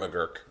Leroy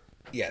McGurk.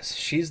 Yes,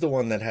 she's the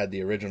one that had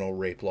the original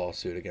rape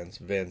lawsuit against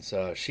Vince.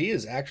 She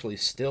is actually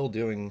still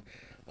doing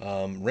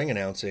ring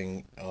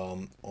announcing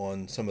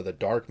on some of the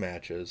dark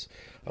matches.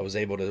 I was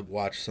able to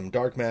watch some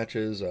dark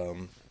matches.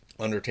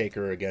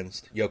 Undertaker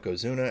against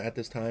Yokozuna at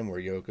this time, where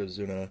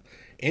Yokozuna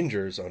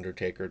injures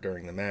Undertaker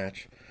during the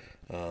match,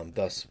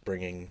 thus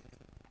bringing,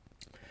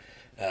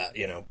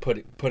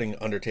 putting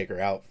Undertaker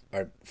out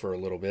for a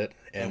little bit.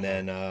 And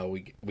then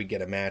we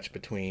get a match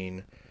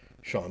between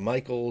Shawn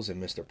Michaels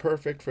and Mr.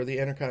 Perfect for the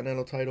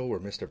Intercontinental title, where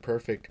Mr.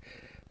 Perfect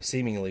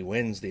seemingly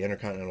wins the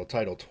Intercontinental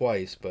title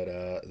twice, but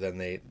then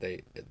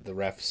the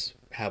refs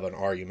have an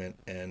argument,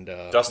 and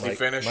Dusty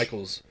finish.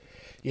 Michaels,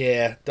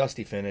 yeah,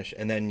 dusty finish,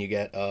 and then you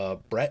get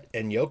Brett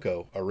and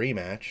Yoko, a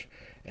rematch,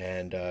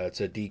 and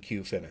it's a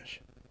DQ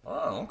finish.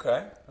 Oh,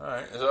 okay, all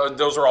right.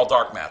 Those are all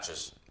dark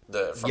matches.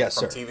 From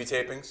sir. TV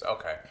tapings.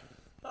 Okay.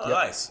 Oh, Yep.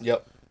 Nice.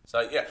 Yep. So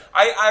yeah,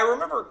 I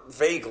remember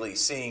vaguely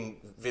seeing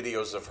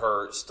videos of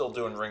her still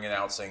doing ring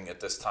announcing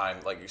at this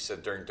time, like you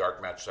said, during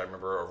dark matches. I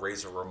remember a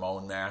Razor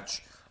Ramon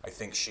match. I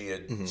think she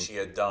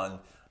had done.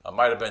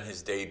 Might have been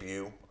his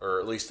debut, or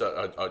at least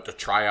a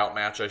tryout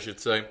match, I should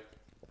say.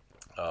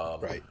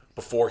 Right.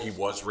 Before he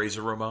was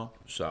Razor Ramon.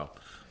 So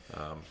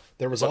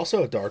There was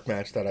also a dark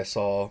match that I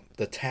saw,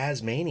 the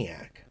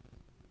Tasmaniac.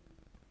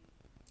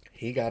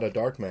 He got a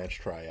dark match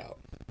tryout.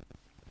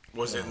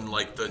 was it in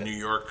like the New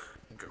York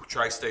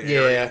tri-state Yeah.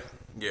 area?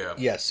 Yeah.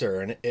 Yes,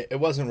 sir. And it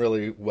wasn't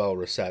really well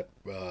received.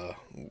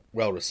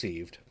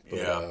 But,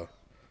 Yeah.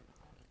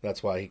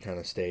 that's why he kind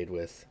of stayed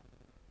with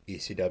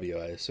ECW,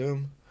 I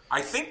assume.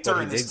 I think But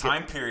during he this did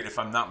time period, if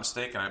I'm not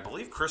mistaken, I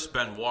believe Chris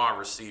Benoit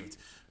received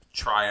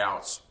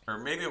tryouts, or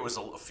maybe it was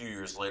a few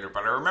years later,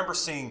 but I remember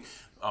seeing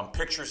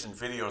pictures and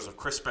videos of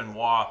Chris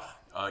Benoit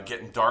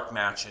getting dark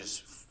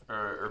matches,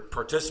 or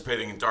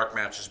participating in dark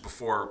matches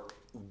before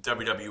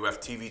WWF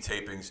TV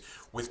tapings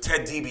with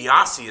Ted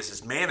DiBiase as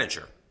his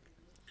manager.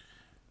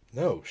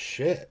 No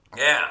shit.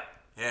 Yeah.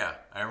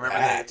 I remember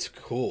That's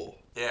cool.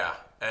 Yeah,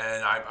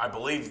 and I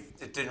believe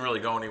it didn't really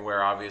go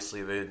anywhere.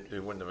 Obviously, they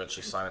wouldn't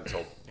eventually sign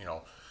until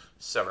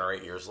 7 or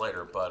 8 years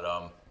later. But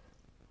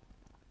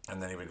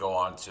and then he would go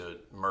on to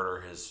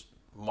murder his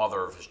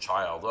mother of his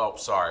child. Oh,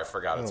 sorry, I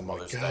forgot it's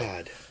Mother's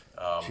Day.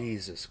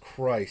 Jesus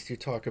Christ! You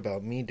talk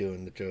about me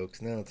doing the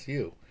jokes. Now it's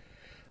you.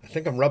 I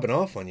think I'm rubbing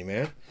off on you,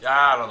 man.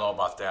 Yeah, I don't know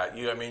about that.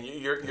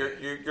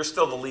 You're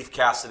still the Leaf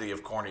Cassidy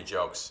of corny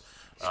jokes.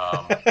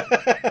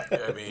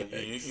 I mean,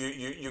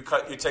 you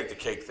take the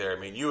cake there. I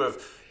mean,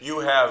 you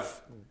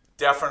have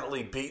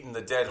definitely beaten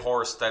the dead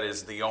horse that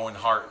is the Owen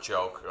Hart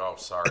joke. Oh,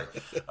 sorry.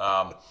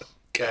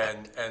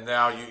 And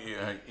now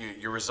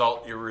you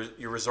resort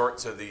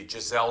to the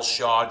Giselle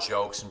Shaw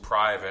jokes in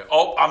private.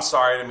 Oh, I'm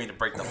sorry, I didn't mean to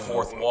break the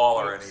fourth wall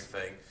or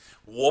anything.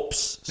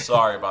 Whoops,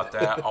 sorry about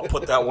that. I'll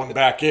put that one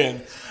back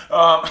in.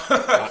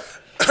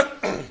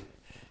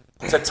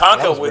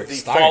 Tatanka with the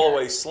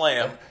fall-away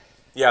slam.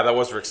 Yeah, that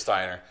was Rick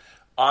Steiner.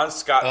 On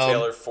Scott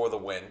Taylor for the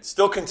win.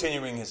 Still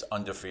continuing his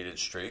undefeated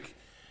streak.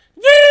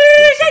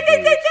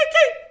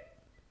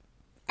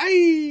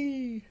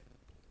 Aye.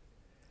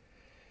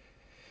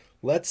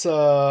 Let's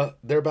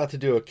they're about to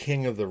do a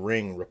King of the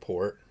Ring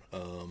report.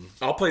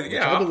 I'll play the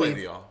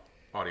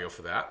audio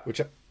for that. Which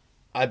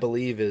I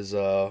believe is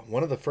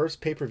one of the first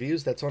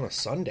pay-per-views that's on a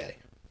Sunday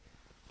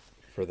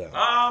for them.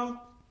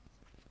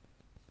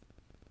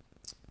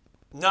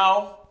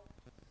 No.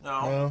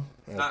 Okay.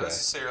 Not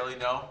necessarily,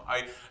 no.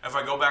 If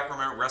I go back,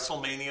 remember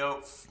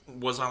WrestleMania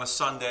was on a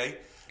Sunday.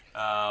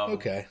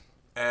 Okay.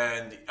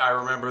 And I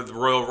remember the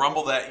Royal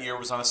Rumble that year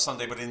was on a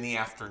Sunday, but in the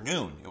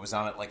afternoon. It was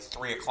on at like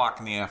 3 o'clock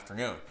in the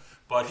afternoon.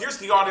 But here's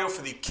the audio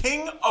for the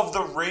King of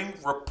the Ring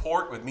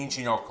report with Mean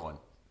Gene Okerlund.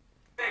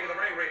 King of the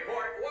Ring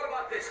report. What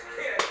about this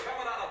kid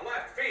coming out of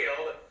left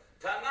field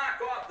to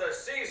knock off the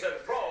seasoned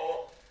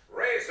pro,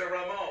 Razor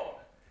Ramon?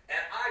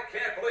 And I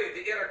can't believe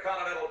the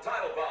Intercontinental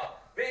title bout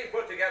being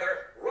put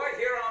together right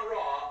here on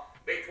Raw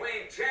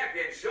between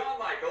champion Shawn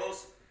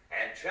Michaels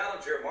and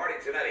challenger Marty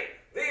Jannetty.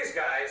 These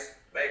guys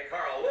make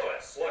Carl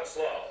Lewis look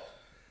slow.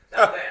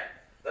 Now then,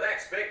 the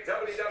next big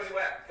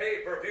WWF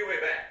pay-per-view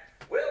event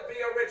will be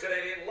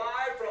originating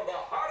live from the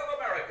heart of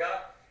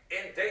America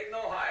in Dayton,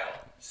 Ohio,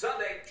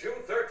 Sunday,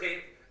 June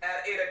 13th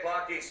at 8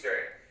 o'clock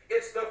Eastern.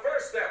 It's the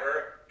first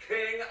ever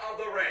King of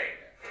the Ring.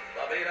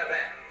 The main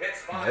event hits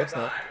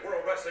five-time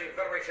World Wrestling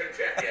Federation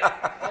champion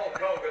Hulk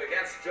Hogan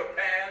against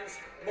Japan's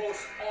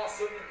most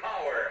awesome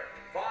power,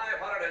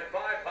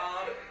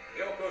 505-pound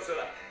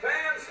Yokozuna.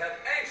 Fans have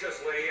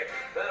anxiously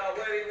been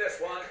awaiting this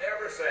one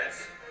ever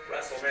since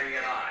WrestleMania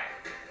 9.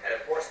 And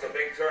of course, the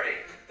big tourney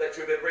that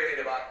you've been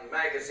reading about in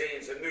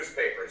magazines and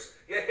newspapers.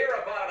 You hear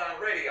about it on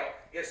radio.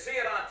 You see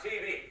it on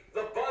TV.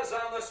 The buzz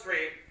on the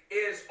street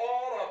is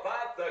all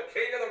about the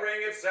King of the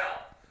Ring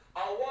itself. A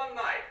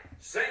one-night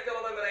single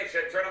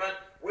elimination tournament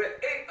with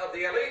 8 of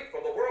the elite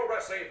from the World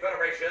Wrestling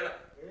Federation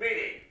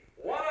meeting.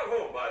 One of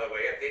whom, by the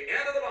way, at the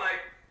end of the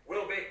night,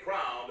 will be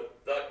crowned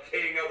the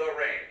King of the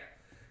Ring.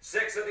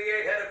 6 of the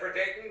 8 headed for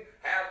Dayton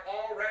have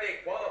already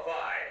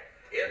qualified.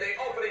 In the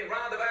opening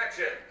round of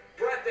action,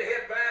 Bret the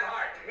Hitman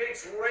Hart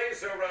meets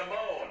Razor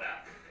Ramon.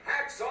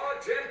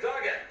 Hacksaw Jim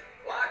Duggan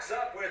locks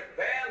up with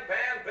Bam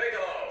Bam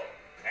Bigelow.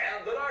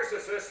 And the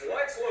narcissist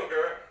Lex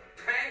Luger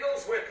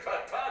tangles with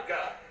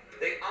Tatanka,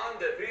 the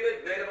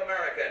undefeated Native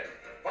American.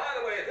 By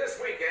the way,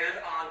 this weekend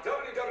on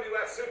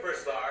WWF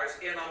Superstars,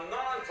 in a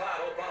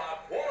non-title but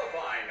a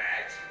qualifying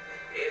match,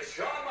 it's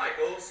Shawn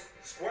Michaels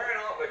squaring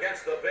off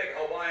against the Big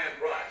Hawaiian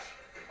Crush.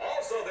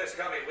 Also this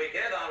coming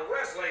weekend on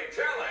Wrestling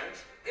Challenge,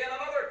 in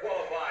another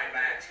qualifying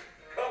match,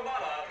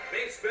 Kamala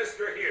meets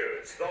Mr.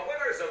 Hughes. The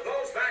winners of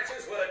those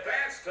matches will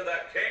advance to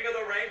the King of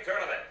the Ring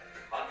tournament.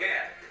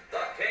 Again, the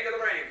King of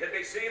the Ring can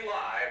be seen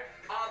live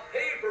on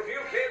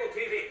pay-per-view cable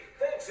TV.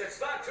 Folks, it's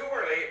not too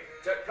early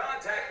to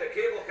contact the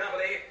cable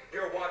company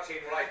you're watching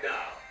right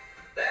now.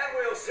 Then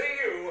we'll see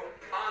you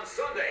on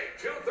Sunday,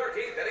 June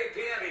 13th at 8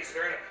 p.m.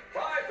 Eastern,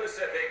 5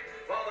 Pacific,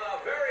 for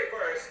the very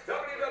first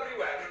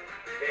WWF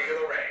King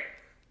of the Ring.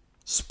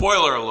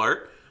 Spoiler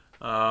alert.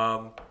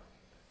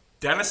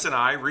 Dennis and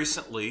I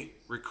recently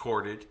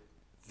recorded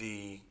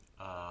an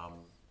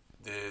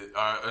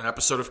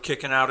episode of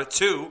Kicking Out at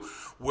 2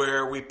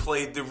 where we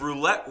played the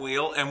roulette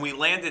wheel and we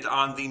landed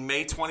on the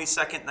May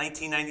 22nd,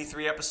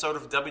 1993 episode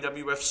of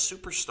WWF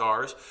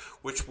Superstars,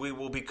 which we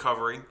will be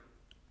covering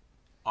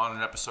on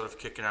an episode of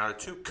Kicking Out at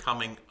 2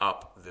 coming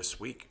up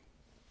this week.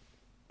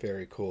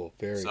 Very cool.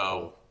 Very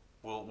cool.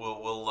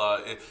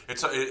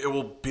 It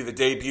will be the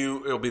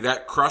debut. It'll be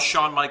that Crush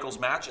Shawn Michaels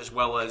match as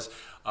well as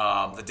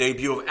the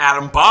debut of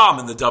Adam Bomb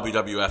in the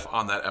WWF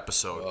on that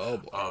episode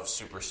of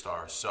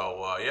Superstars.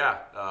 So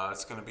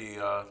it's going to be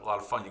a lot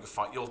of fun.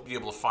 You'll be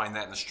able to find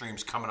that in the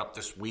streams coming up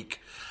this week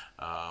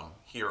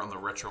here on the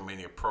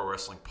Retromania Pro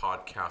Wrestling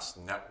Podcast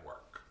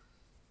Network.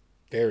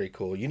 Very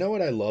cool. You know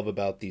what I love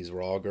about these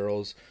Raw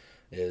girls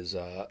is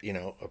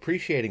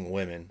appreciating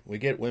women. We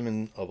get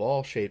women of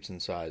all shapes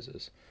and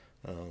sizes.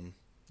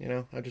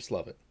 I just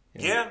love it.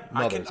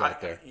 Mothers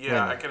out there.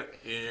 I can.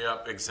 Yeah,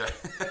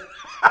 exactly.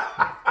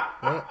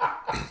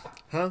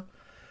 Huh?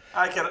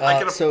 I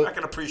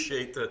can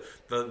appreciate the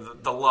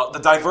love, the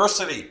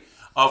diversity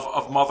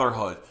of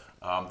motherhood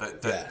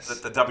that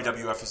the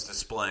WWF is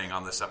displaying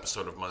on this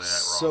episode of Monday Night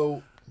Raw.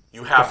 So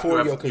you have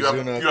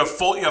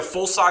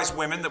full size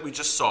women that we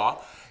just saw.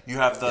 You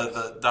have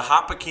the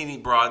hot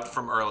bikini broad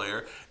from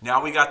earlier.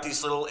 Now we got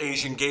these little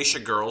Asian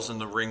geisha girls in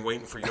the ring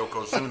waiting for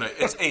Yokozuna.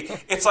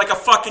 It's like a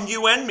fucking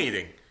UN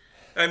meeting.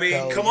 I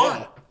mean, come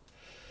on.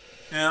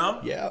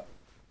 Yeah.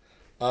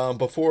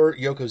 Before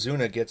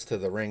Yokozuna gets to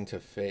the ring to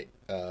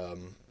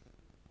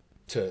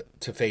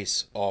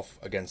face off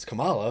against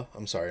Kamala,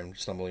 I'm sorry, I'm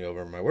stumbling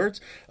over my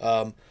words.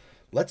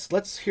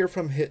 Let's hear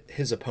from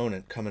his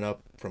opponent coming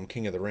up from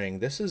King of the Ring.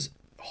 This is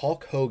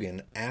Hulk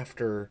Hogan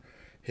after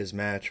his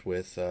match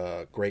with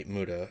Great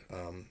Muta.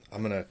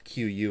 I'm gonna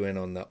cue you in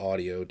on the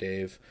audio,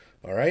 Dave.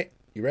 All right,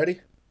 you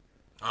ready?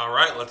 All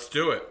right, let's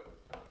do it.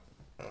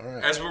 All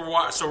right. As we're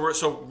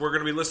going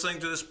to be listening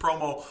to this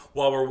promo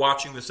while we're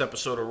watching this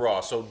episode of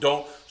Raw. So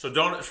don't. For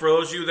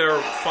those of you that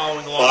are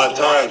following along, 5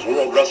 times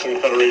World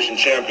Wrestling Federation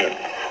champion.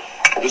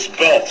 This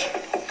belt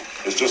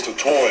is just a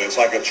toy. It's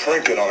like a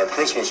trinket on a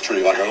Christmas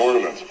tree, like an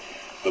ornament.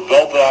 The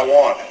belt that I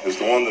want is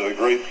the one that the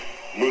great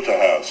Muta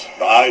has,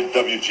 the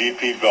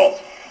IWGP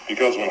belt.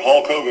 Because when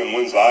Hulk Hogan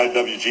wins the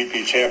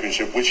IWGP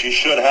Championship, which he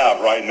should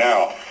have right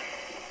now,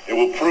 it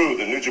will prove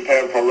that New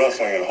Japan Pro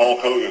Wrestling and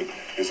Hulk Hogan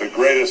is the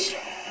greatest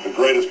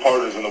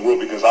partners in the world,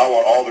 because I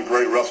want all the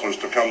great wrestlers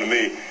to come to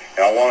me,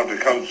 and I want them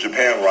to come to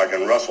Japan where I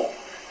can wrestle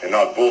and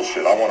not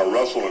bullshit. I want to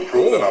wrestle and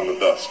prove that I'm the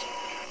best.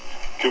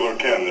 Killer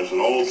Ken, there's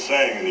an old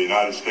saying in the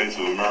United States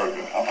of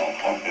America,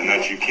 and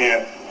that you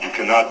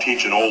cannot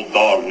teach an old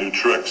dog new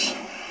tricks.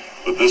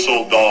 But this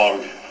old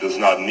dog does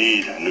not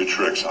need new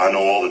tricks. I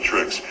know all the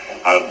tricks.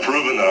 I've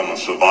proven that I'm a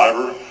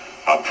survivor.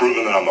 I've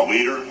proven that I'm a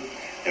leader,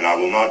 and I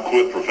will not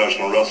quit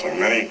professional wrestling.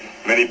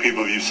 Many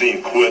people you've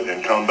seen quit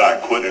and come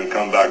back, but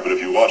if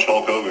you watch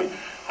Hulk Hogan,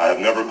 I have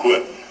never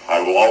quit.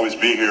 I will always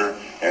be here,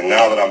 and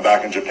now that I'm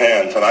back in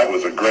Japan, tonight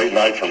was a great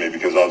night for me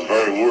because I was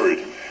very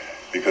worried,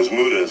 because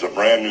Muta is a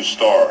brand new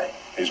star.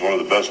 He's one of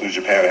the best New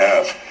Japan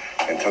has,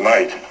 and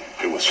tonight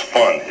it was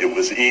fun. It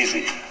was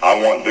easy.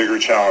 I want bigger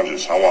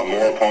challenges. I want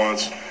more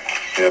opponents.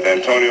 If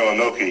Antonio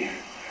Inoki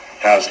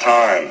has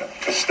time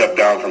to step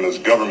down from his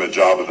government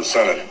job at the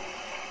Senate,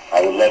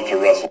 I would love to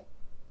wrestle.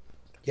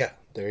 Yeah,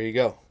 there you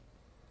go.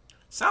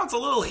 Sounds a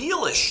little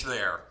heelish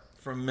there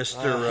from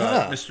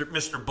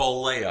Mr.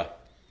 Bolea.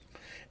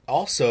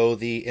 Also,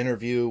 the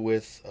interview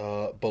with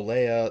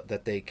Bolea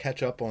that they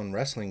catch up on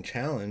Wrestling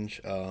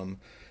Challenge,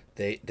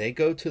 they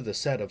go to the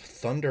set of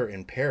Thunder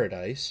in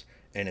Paradise,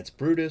 and it's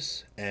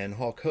Brutus and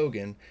Hulk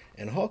Hogan,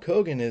 and Hulk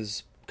Hogan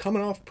is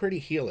coming off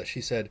pretty heelish.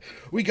 He said,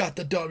 "We got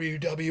the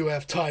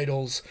WWF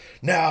titles.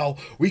 Now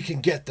we can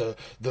get the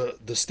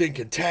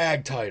stinking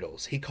tag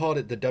titles." He called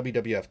it the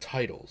WWF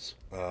titles.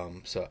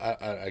 So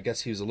I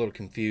guess he was a little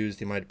confused.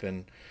 He might have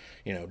been,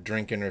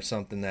 drinking or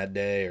something that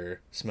day,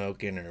 or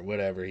smoking, or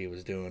whatever he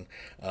was doing,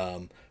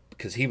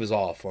 because he was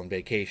off on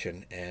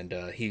vacation, and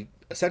he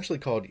essentially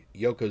called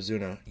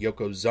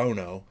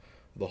Yokozono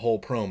the whole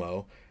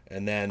promo,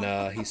 and then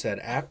he said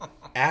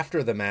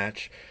after the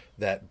match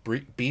that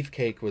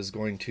Beefcake was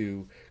going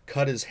to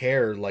cut his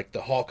hair like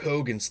the Hulk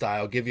Hogan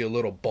style, give you a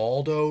little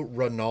Baldo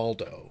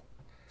Ronaldo,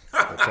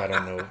 which I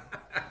don't know.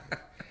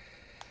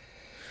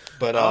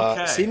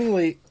 But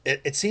seemingly,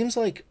 it seems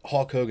like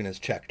Hulk Hogan is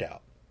checked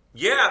out.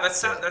 Yeah,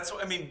 that's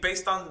I mean,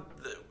 based on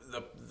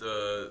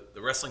the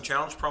Wrestling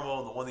Challenge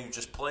promo, the one that you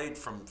just played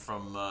from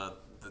the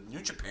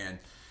New Japan.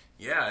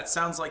 Yeah, it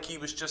sounds like he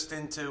was just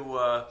into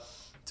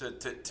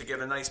to get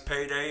a nice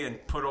payday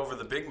and put over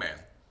the big man.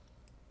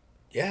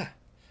 Yeah.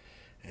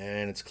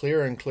 And it's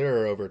clearer and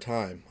clearer over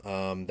time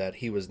that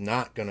he was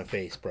not going to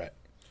face Brett.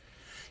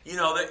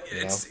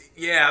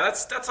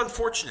 That's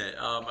unfortunate.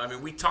 I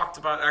mean, we talked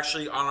about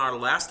actually on our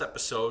last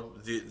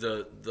episode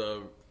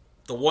the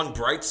one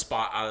bright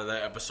spot out of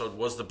that episode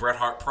was the Bret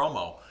Hart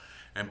promo,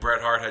 and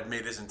Bret Hart had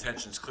made his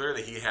intentions clear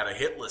that he had a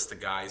hit list of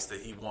guys that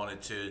he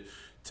wanted to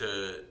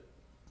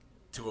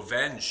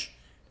avenge,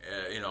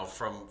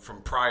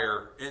 from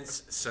prior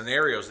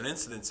scenarios and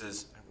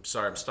incidences.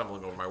 Sorry, I'm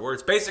stumbling over my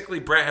words. Basically,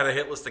 Bret had a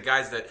hit list of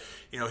guys that,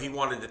 he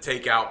wanted to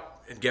take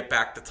out and get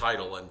back the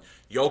title. And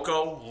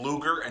Yoko,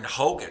 Luger, and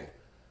Hogan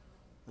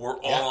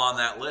were all on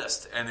that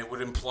list. And it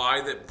would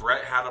imply that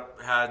Bret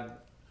had...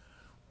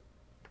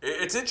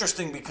 It's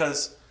interesting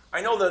because I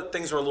know that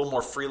things were a little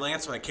more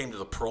freelance when it came to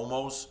the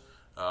promos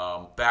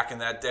back in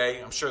that day.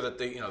 I'm sure that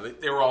they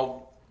were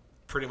all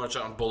pretty much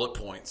on bullet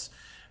points.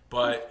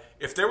 But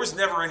if there was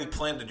never any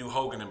plan to do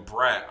Hogan and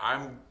Bret,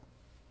 I'm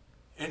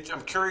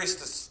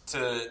curious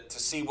to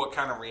see what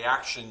kind of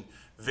reaction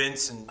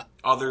Vince and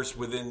others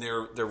within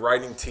their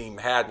writing team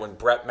had when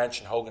Bret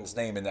mentioned Hogan's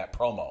name in that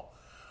promo.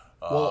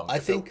 Well, I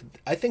think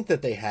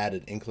that they had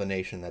an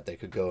inclination that they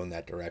could go in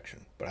that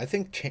direction, but I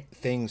think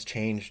things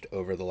changed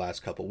over the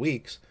last couple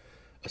weeks,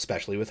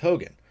 especially with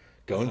Hogan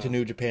going to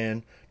New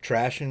Japan,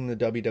 trashing the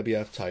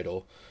WWF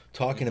title,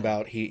 talking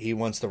about he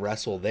wants to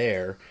wrestle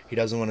there. He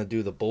doesn't want to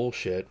do the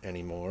bullshit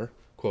anymore,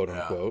 quote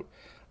unquote.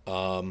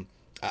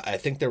 I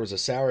think there was a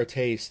sour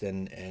taste,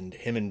 and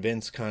him and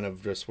Vince kind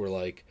of just were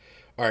like,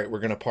 all right, we're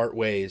going to part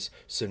ways,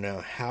 so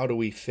now how do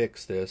we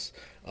fix this?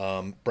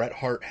 Bret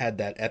Hart had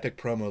that epic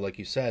promo, like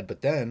you said,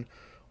 but then,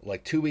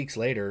 like 2 weeks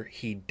later,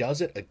 he does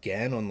it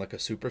again on like a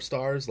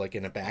Superstars, like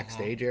in a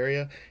backstage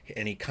area,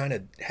 and he kind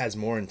of has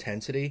more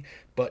intensity,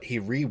 but he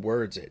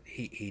rewords it.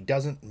 He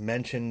doesn't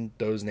mention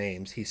those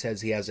names. He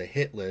says he has a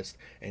hit list,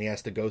 and he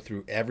has to go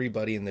through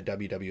everybody in the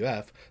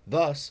WWF,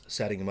 thus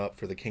setting him up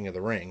for the King of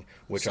the Ring,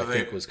 which I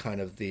think was kind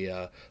of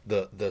the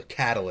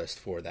catalyst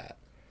for that.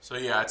 So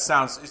yeah, that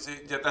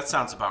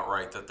sounds about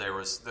right. That there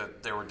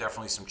were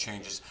definitely some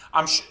changes.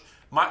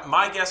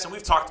 My guess, and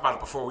we've talked about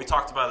it before. We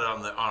talked about it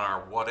on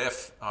our What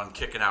If on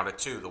Kicking Out at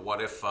 2, the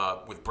What If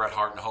with Bret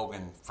Hart and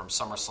Hogan from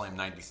SummerSlam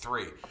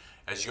 '93,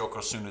 as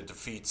Yokozuna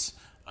defeats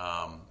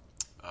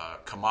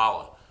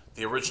Kamala,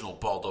 the original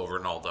Baldo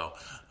Ronaldo.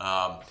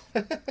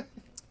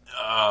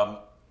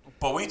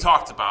 But we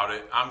talked about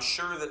it. I'm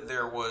sure that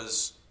there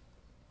was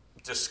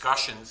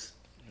discussions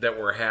that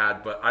were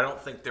had, but I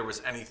don't think there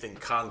was anything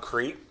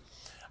concrete.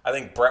 I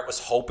think Bret was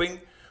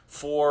hoping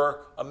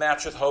for a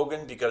match with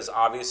Hogan because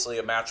obviously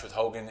a match with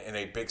Hogan in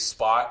a big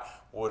spot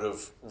would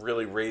have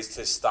really raised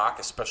his stock,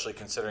 especially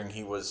considering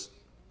he was,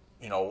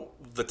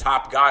 the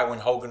top guy when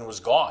Hogan was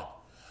gone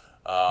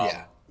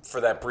for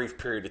that brief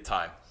period of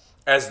time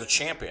as the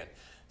champion.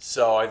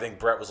 So I think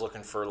Bret was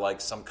looking for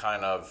like some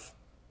kind of,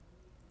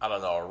 I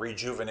don't know, a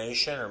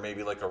rejuvenation or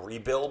maybe like a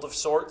rebuild of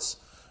sorts,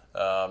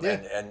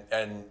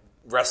 and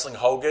wrestling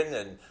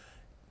Hogan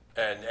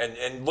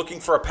and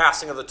looking for a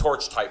passing of the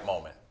torch type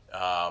moment.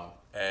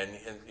 And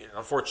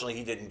unfortunately,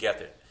 he didn't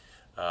get it.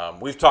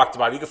 We've talked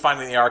about it. You can find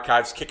it in the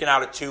archives. Kicking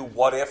Out at 2,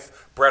 What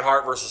If, Bret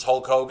Hart versus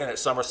Hulk Hogan at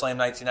SummerSlam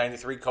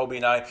 1993. Kobe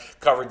and I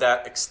covered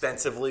that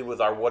extensively with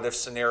our what if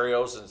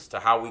scenarios as to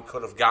how we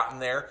could have gotten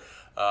there.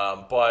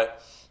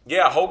 But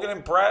yeah, Hogan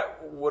and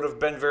Bret would have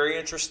been very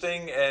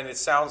interesting, and it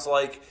sounds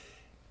like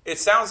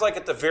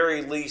at the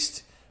very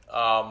least,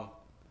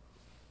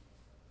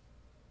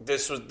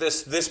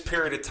 this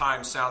period of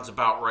time sounds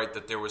about right,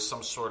 that there was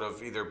some sort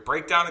of either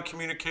breakdown in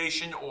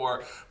communication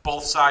or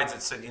both sides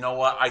that said, you know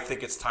what, I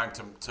think it's time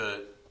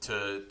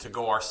to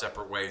go our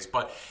separate ways.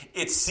 But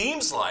it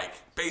seems like,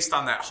 based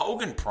on that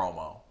Hogan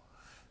promo,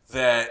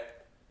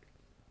 that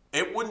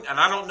it wouldn't, and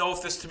I don't know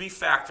if this to be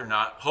fact or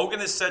not, Hogan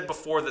has said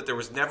before that there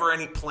was never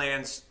any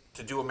plans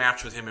to do a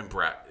match with him and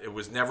Bret. It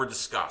was never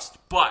discussed.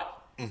 But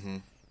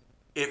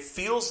it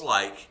feels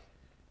like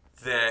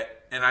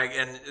that,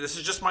 and this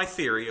is just my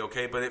theory,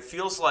 okay, but it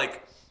feels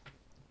like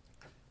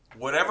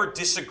whatever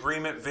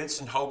disagreement Vince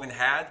and Hogan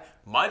had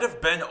might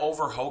have been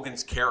over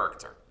Hogan's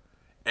character,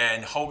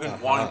 and Hogan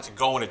wanted to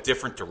go in a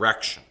different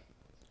direction.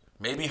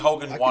 Maybe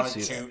Hogan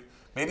wanted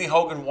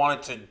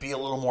to be a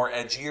little more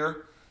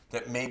edgier,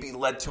 that maybe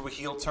led to a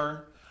heel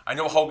turn. I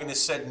know Hogan has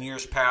said in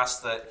years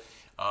past that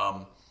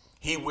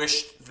he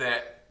wished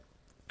that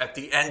at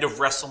the end of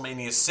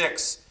WrestleMania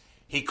 6,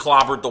 he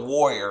clobbered the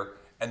Warrior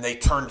and they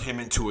turned him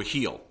into a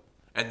heel.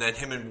 And then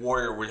him and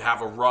Warrior would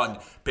have a run,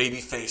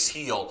 babyface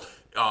heel,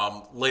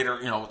 later,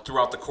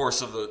 throughout the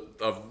course of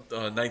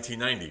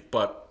 1990.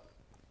 But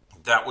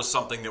that was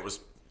something that was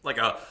like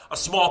a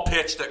small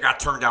pitch that got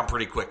turned down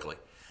pretty quickly.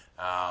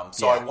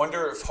 I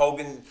wonder if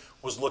Hogan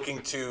was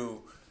looking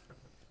to.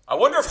 I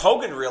wonder if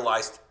Hogan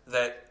realized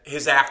that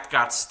his act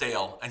got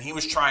stale and he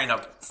was trying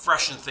to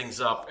freshen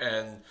things up.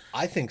 And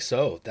I think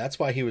so. That's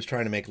why he was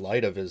trying to make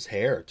light of his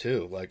hair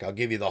too. Like, I'll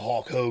give you the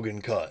Hulk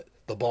Hogan cut,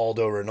 the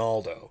Baldo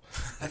Ronaldo.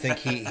 I think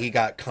he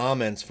got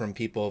comments from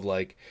people of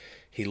like,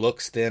 he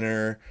looks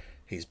thinner,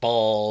 he's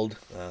bald,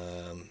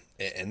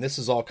 and this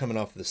is all coming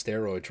off of the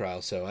steroid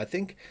trial. So I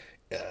think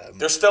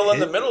they're still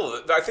in the middle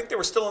of it. I think they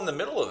were still in the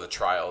middle of the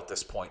trial at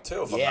this point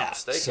too, if I'm not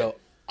mistaken. So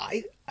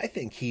I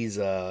think he's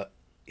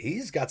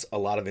got a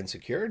lot of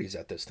insecurities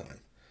at this time.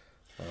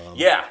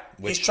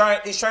 He's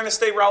trying to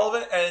stay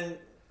relevant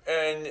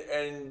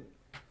and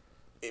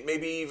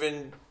maybe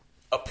even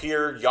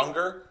appear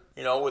younger,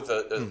 with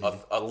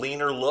a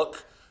leaner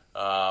look.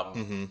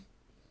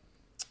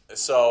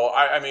 So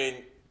I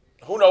mean,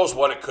 who knows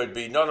what it could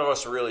be? None of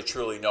us really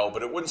truly know,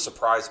 but it wouldn't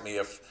surprise me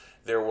if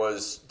there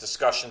was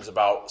discussions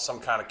about some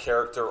kind of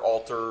character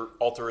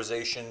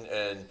alteration,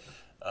 and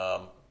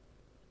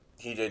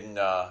he didn't.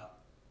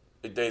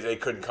 They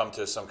couldn't come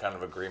to some kind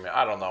of agreement.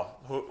 I don't know.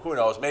 Who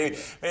knows? Maybe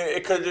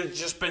it could have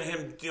just been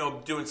him,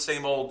 doing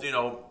same old,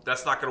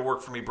 that's not going to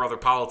work for me, brother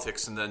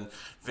politics. And then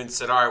Vince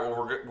said, all right,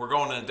 well, we're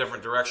going in a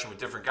different direction with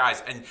different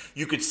guys. And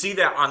you could see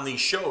that on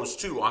these shows,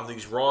 too, on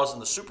these Raws and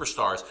the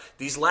Superstars.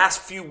 These last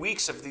few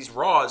weeks of these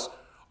Raws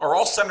are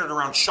all centered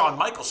around Shawn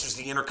Michaels, who's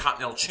the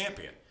Intercontinental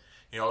Champion.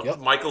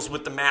 Michaels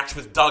with the match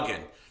with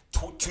Duggan.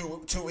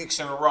 Two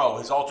weeks in a row,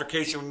 his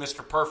altercation with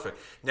Mr. Perfect.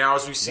 Now,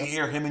 as we see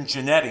here, him and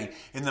Jannetty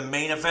in the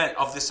main event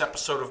of this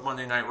episode of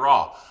Monday Night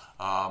Raw,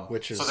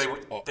 which is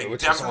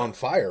is on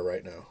fire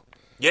right now.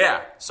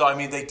 Yeah, so I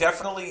mean, they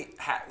definitely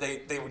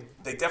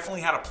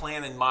definitely had a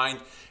plan in mind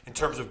in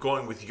terms of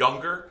going with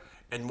younger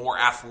and more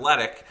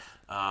athletic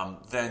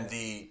than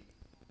the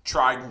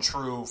tried and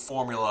true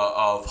formula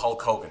of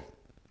Hulk Hogan.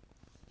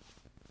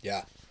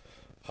 Yeah,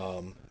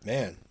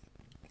 man.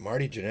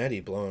 Marty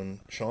Jannetty blowing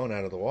Shawn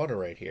out of the water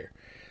right here.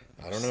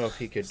 I don't know if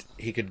he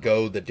could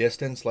go the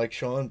distance like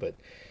Shawn, but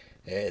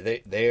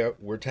they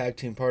were tag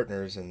team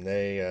partners, and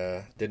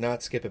they did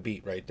not skip a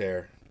beat right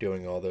there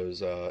doing all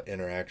those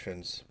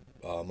interactions,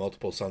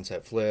 multiple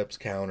sunset flips,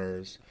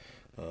 counters.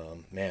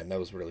 Man, that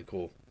was really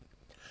cool.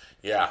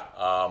 Yeah.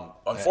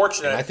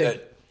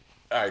 Unfortunate.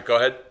 All right, go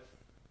ahead.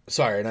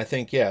 Sorry, and I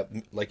think,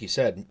 like you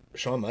said,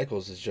 Shawn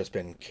Michaels has just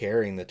been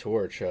carrying the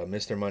torch,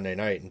 Mr. Monday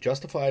Night, and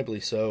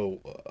justifiably so.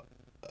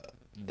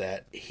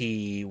 That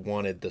he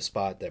wanted the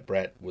spot that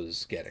Brett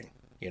was getting,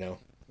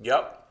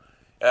 Yep.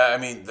 I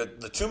mean,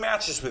 the two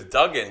matches with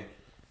Duggan,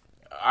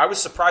 I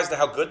was surprised at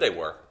how good they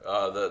were.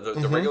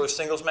 The regular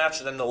singles match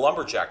and then the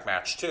lumberjack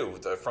match, too,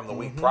 from the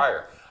week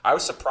prior. I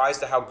was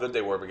surprised at how good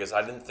they were because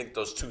I didn't think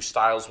those two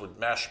styles would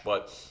mesh,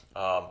 but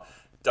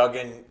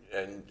Duggan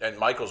and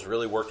Michaels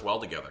really worked well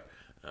together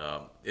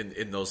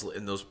in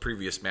those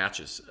previous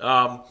matches.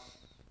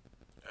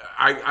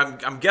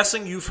 I'm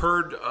guessing you've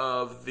heard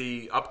of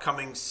the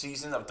upcoming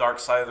season of Dark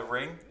Side of the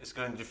Ring is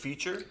going to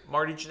feature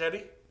Marty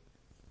Jannetty?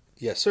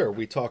 Yes, sir.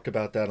 We talked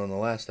about that on the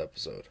last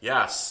episode.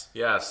 Yes.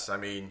 I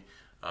mean,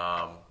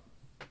 I'm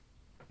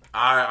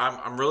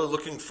really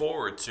looking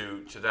forward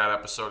to that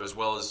episode as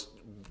well as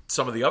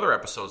some of the other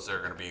episodes that are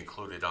going to be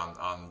included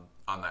on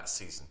that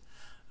season.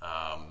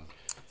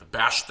 The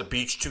Bash at the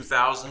Beach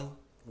 2000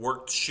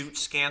 work shoot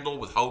scandal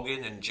with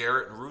Hogan and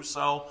Jarrett and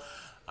Russo.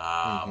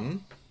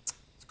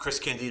 Chris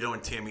Candido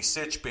and Tammy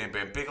Sitch, Bam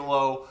Bam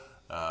Bigelow,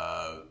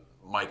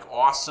 Mike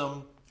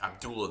Awesome,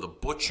 Abdullah the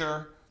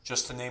Butcher,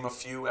 just to name a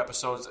few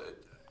episodes.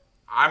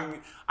 I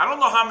don't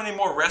know how many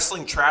more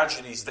wrestling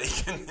tragedies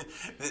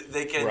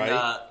they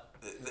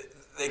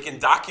can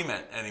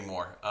document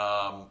anymore.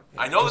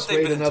 I know just that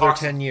they've been another talks.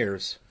 10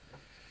 years.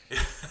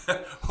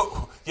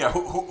 Who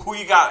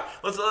you got?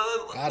 Let's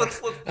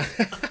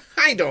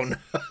I don't know.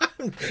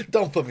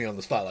 Don't put me on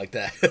the spot like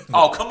that.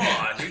 Oh, come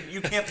on.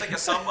 You can't think of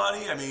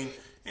somebody? I mean,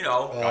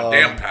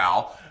 goddamn,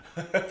 pal.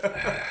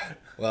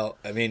 Well,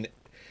 I mean...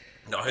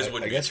 No, his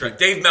would be...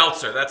 Dave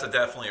Meltzer, that's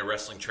definitely a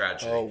wrestling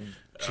tragedy. Oh,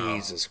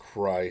 Jesus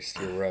Christ,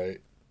 you're right.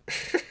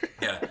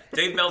 Yeah,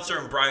 Dave Meltzer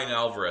and Brian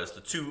Alvarez,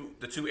 the two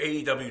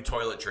AEW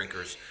toilet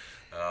drinkers,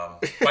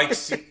 bike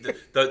seat,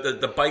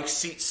 the bike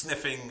seat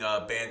sniffing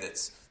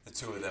bandits. The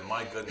two of them,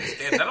 my goodness.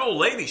 Damn, that old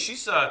lady,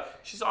 she's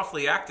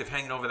awfully active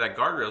hanging over that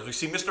guardrails. We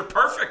see Mr.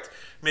 Perfect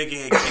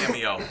making a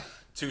cameo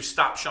to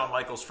stop Shawn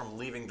Michaels from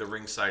leaving the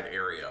ringside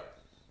area.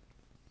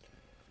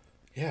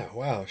 Yeah,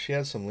 wow, she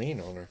has some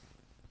lean on her.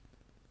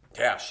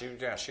 Yeah,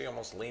 she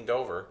almost leaned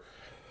over,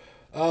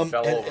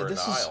 fell over in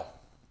the aisle.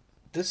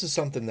 This is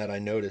something that I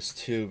noticed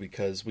too,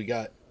 because we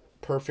got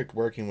Perfect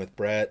working with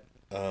Brett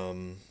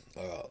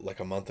like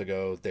a month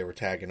ago. They were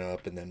tagging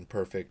up, and then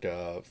Perfect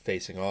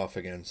facing off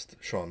against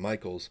Shawn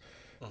Michaels.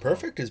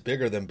 Perfect is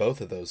bigger than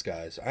both of those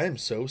guys. I am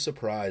so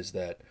surprised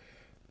that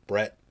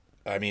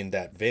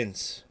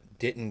Vince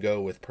didn't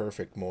go with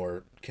Perfect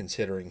more,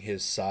 considering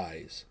his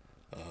size,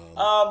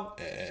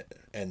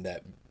 and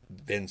that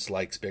Vince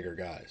likes bigger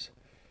guys.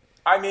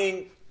 I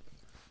mean,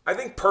 I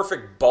think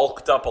Perfect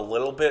bulked up a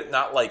little bit.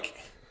 Not like,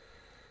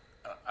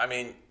 I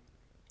mean,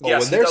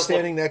 yes, when they're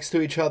standing next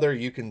to each other,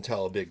 you can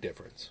tell a big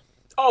difference.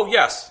 Oh,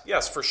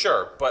 yes, for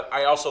sure. But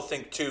I also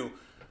think, too,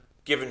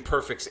 given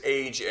Perfect's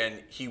age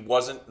and he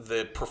wasn't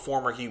the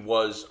performer he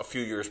was a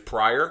few years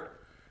prior,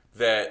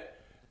 that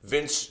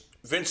Vince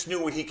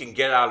knew what he can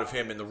get out of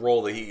him in the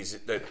role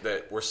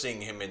that we're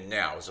seeing him in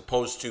now, as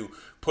opposed to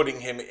putting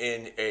him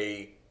in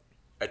a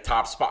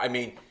top spot. I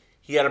mean,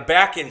 he had a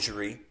back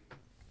injury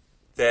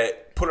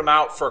that put him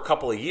out for a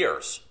couple of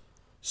years.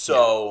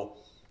 So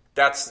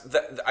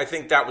I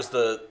think that was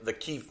the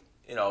key.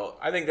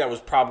 I think that was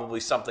probably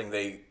something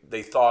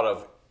they thought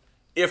of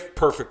if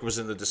Perfect was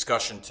in the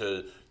discussion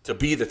to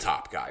be the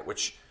top guy,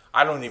 which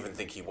I don't even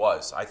think he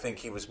was. I think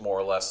he was more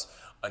or less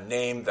a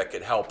name that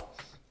could help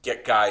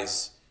get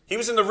guys. He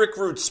was in the Rick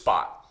Rude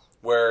spot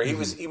where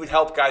he would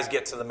help guys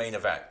get to the main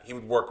event. He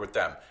would work with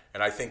them,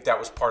 and I think that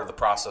was part of the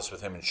process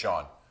with him and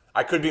Sean.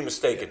 I could be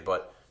mistaken,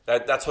 but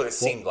that's what it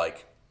seemed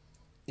like.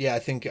 Yeah, I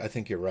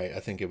think you're right. I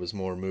think it was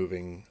more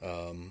moving,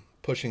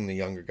 pushing the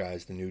younger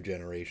guys, the new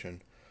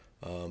generation,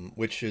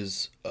 which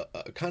is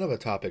a kind of a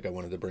topic I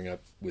wanted to bring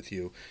up with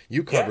you.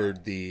 You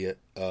covered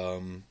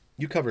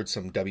you covered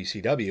some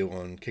WCW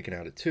on Kicking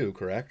Out at 2,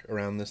 correct?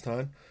 Around this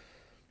time.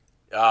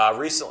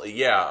 Recently,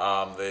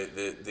 yeah.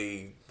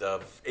 The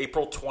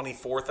April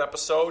 24th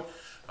episode,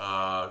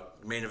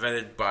 main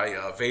evented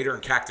by Vader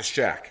and Cactus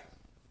Jack.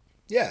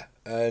 Yeah,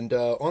 and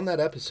on that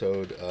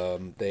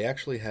episode, they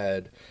actually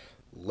had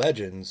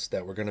legends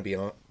that were going to be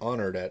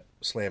honored at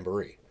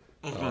Slamboree.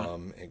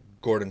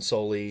 Gordon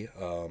Soley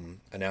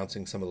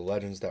announcing some of the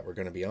legends that were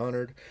going to be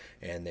honored,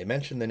 and they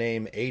mentioned the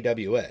name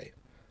AWA.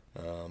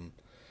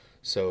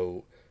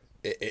 So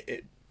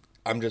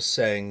I'm just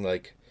saying,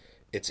 like,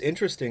 it's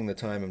interesting the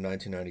time of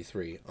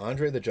 1993.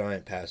 Andre the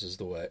Giant passes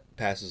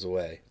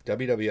away.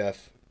 WWF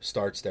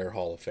starts their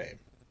Hall of Fame.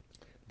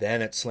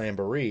 Then at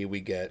Slamboree, we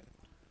get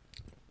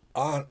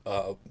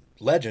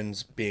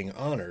legends being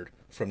honored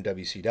from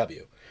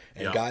WCW.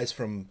 And guys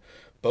from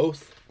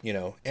both,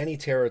 any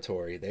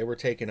territory, they were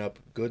taking up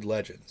good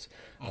legends.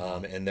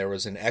 And there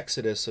was an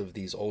exodus of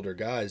these older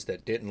guys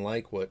that didn't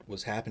like what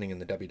was happening in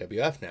the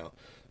WWF now.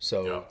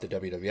 So the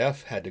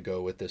WWF had to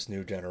go with this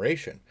new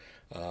generation.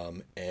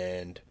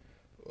 And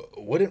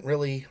wouldn't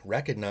really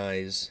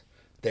recognize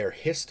their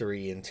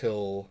history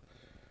until,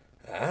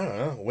 I don't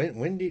know,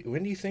 when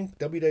do you think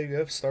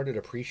WWF started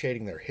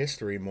appreciating their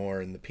history more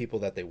and the people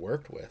that they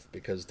worked with?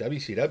 Because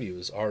WCW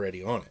was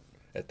already on it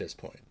at this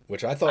point,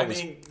 which I thought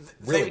was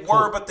really they cool.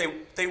 were, but they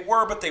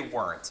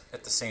weren't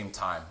at the same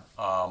time.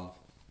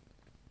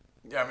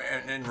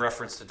 In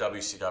reference to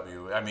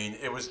WCW, I mean,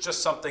 it was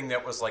just something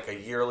that was like a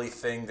yearly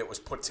thing that was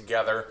put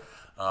together.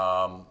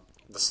 The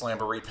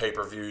Slamboree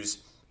pay-per-views.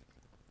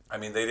 I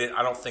mean, they didn't.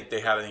 I don't think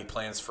they had any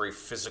plans for a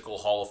physical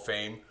Hall of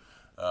Fame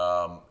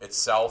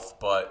itself,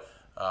 but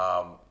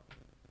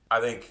I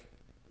think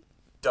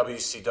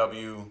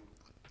WCW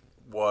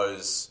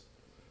was.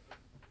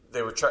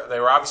 They were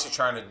obviously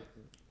trying to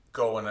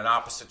go in an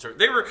opposite direction.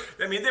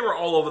 They were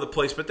all over the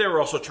place, but they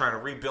were also trying to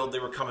rebuild. They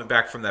were coming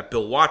back from that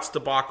Bill Watts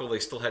debacle. They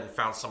still hadn't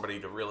found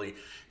somebody to really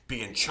be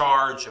in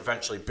charge.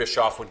 Eventually,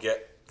 Bischoff would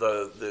get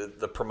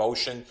the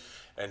promotion,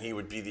 and he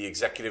would be the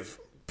executive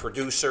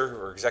producer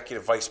or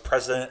executive vice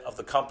president of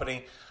the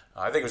company.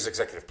 I think it was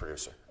executive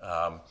producer.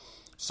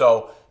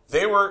 So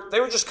they were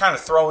just kind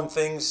of throwing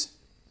things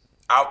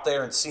out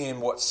there and seeing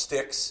what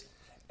sticks.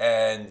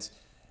 And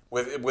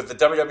with the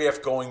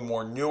WWF going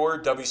more newer,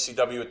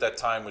 WCW at that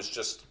time was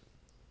just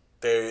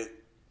like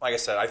I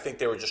said, I think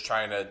they were just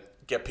trying to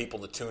get people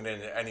to tune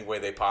in any way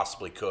they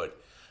possibly could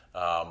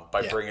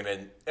by bringing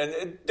in,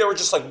 and they were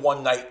just like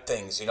one night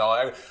things,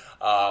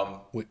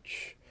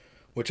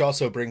 Which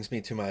also brings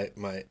me to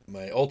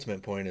my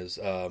ultimate point is,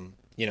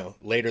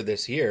 later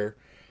this year,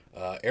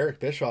 Eric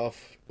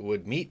Bischoff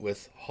would meet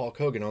with Hulk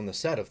Hogan on the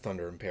set of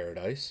Thunder in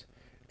Paradise,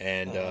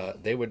 and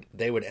they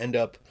would end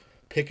up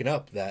picking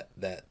up that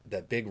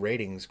big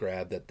ratings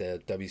grab that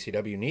the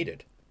WCW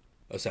needed,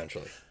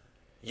 essentially.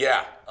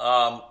 Yeah,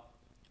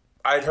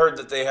 I'd heard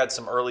that they had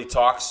some early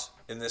talks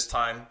in this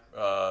time,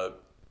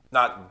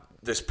 not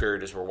this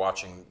period as we're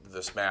watching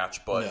this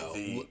match, but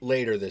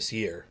later this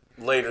year.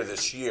 Later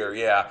this year,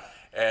 yeah.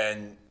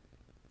 And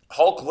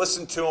Hulk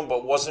listened to him,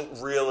 but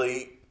wasn't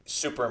really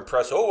super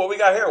impressed. Oh, what we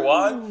got here?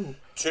 1,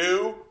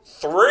 2,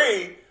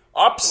 3.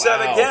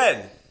 Upset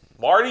again.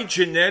 Marty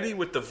Jannetty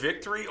with the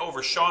victory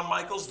over Shawn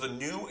Michaels, the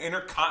new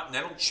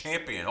Intercontinental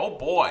Champion. Oh,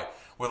 boy.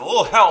 With a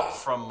little help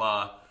from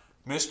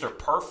Mr.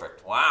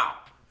 Perfect. Wow.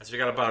 As we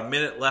got about a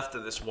minute left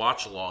of this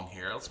watch-along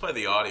here. Let's play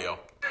the audio.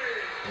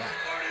 Yeah.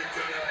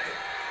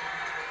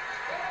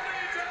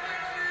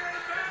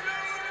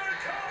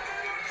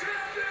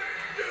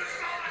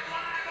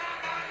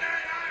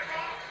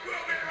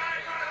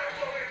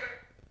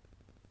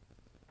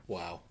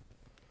 Wow.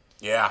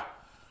 Yeah.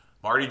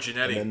 Marty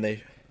Jannetty.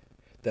 And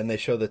then they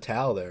show the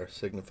towel there,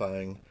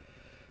 signifying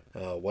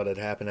what had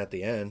happened at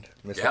the end.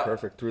 Mr.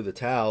 Perfect threw the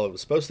towel. It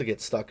was supposed to get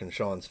stuck in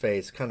Shawn's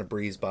face. Kind of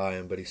breezed by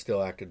him, but he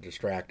still acted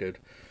distracted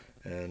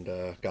and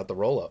got the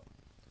roll-up.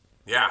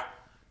 Yeah.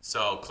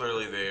 So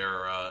clearly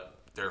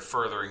they're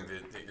furthering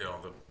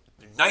the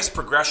nice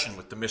progression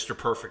with the Mr.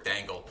 Perfect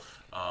angle.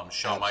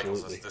 Shawn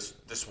Michaels, as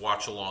this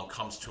watch along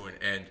comes to an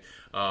end.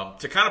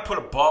 To kind of put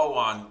a bow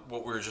on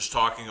what we were just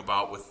talking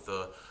about with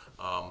the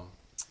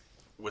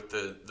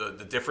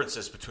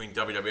differences between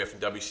WWF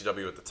and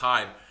WCW at the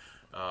time,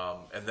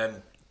 and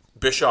then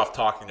Bischoff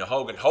talking to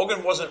Hogan.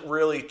 Hogan wasn't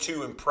really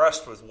too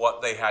impressed with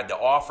what they had to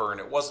offer, and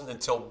it wasn't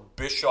until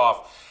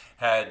Bischoff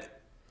had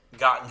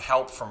gotten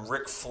help from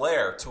Ric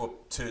Flair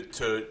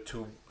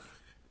to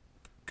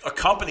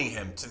accompany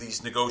him to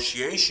these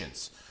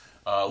negotiations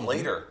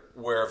later,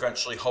 where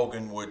eventually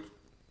Hogan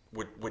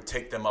would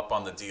take them up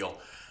on the deal.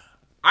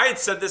 I had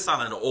said this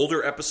on an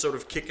older episode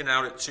of Kicking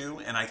Out at 2,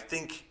 and I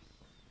think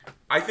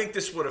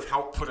this would have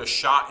helped put a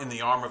shot in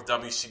the arm of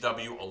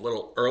WCW a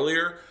little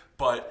earlier,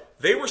 but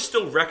they were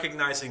still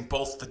recognizing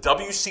both the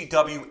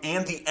WCW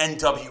and the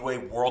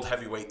NWA World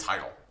Heavyweight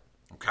title.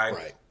 Okay?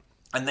 Right.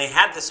 And they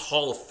had this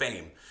Hall of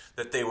Fame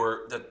that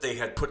they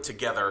had put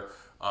together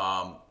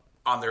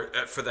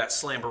for that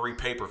Slamboree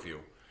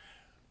pay-per-view.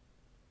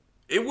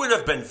 It would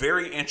have been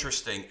very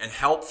interesting and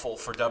helpful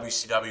for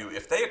WCW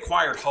if they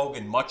acquired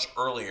Hogan much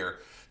earlier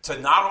to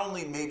not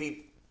only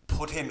maybe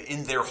put him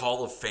in their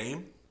Hall of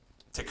Fame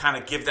to kind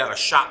of give that a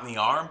shot in the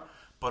arm,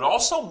 but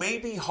also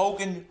maybe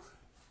Hogan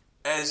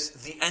as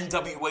the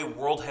NWA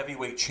World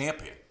Heavyweight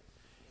Champion.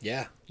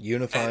 Yeah,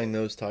 unifying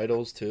those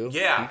titles too.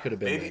 Yeah, he could have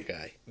been that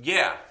guy.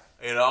 Yeah,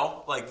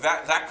 like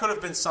that could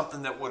have been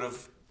something that would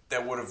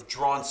have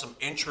drawn some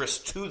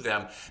interest to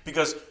them,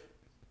 because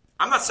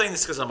I'm not saying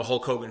this because I'm a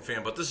Hulk Hogan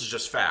fan, but this is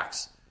just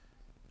facts.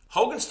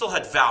 Hogan still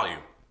had value.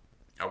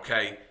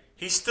 Okay,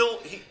 he still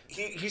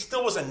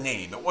was a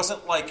name. It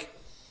wasn't like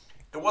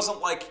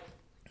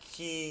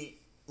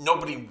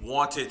nobody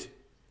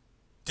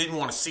didn't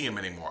want to see him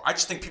anymore. I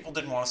just think people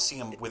didn't want to see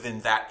him within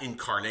that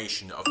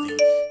incarnation of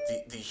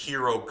the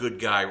hero, good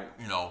guy,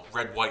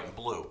 red, white, and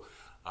blue.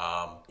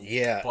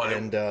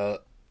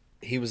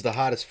 He was the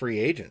hottest free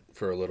agent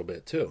for a little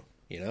bit too.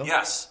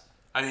 Yes.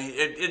 I mean,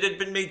 it had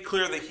been made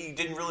clear that he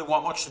didn't really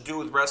want much to do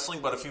with wrestling,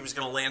 but if he was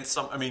going to land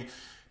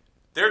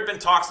there had been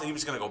talks that he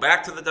was going to go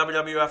back to the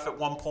WWF at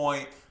one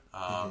point.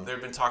 There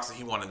had been talks that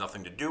he wanted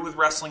nothing to do with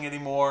wrestling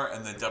anymore,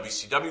 and then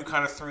WCW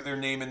kind of threw their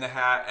name in the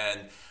hat,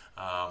 and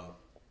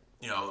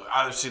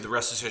obviously the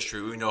rest is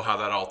history. We know how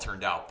that all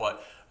turned out,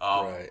 but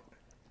right.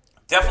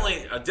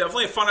 Definitely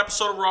a fun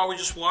episode of Raw we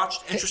just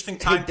watched. Interesting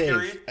time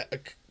period.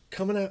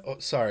 Coming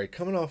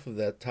off of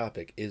that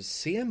topic, is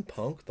CM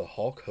Punk the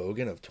Hulk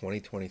Hogan of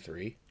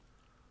 2023?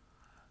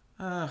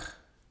 I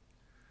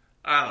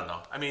don't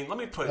know. I mean, let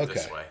me put it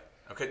this way.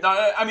 Okay. No,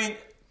 I mean,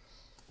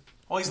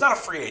 well, he's not a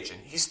free agent.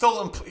 He's still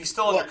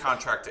under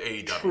contract to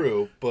AEW.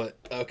 True, but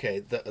okay,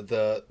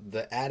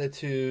 the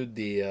attitude,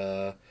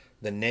 the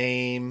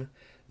name,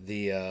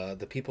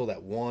 the people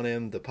that want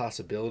him, the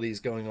possibilities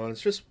going on.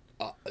 It's just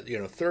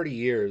 30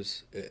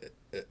 years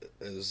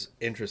is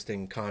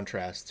interesting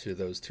contrast to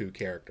those two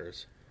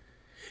characters.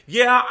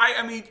 Yeah,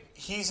 I mean,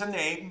 he's a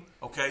name.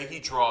 Okay, he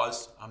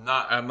draws. I'm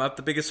not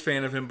the biggest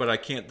fan of him, but I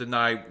can't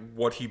deny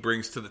what he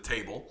brings to the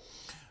table.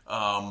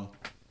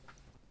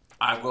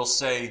 I will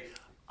say,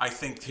 I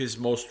think his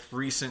most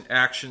recent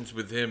actions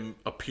with him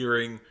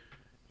appearing,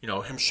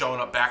 him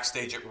showing up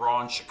backstage at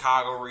Raw in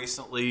Chicago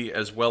recently,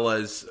 as well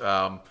as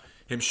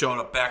him showing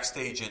up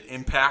backstage at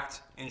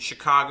Impact in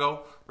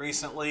Chicago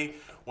recently,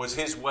 was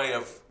his way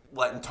of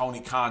letting Tony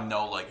Khan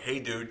know, like, hey,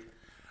 dude,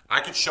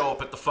 I could show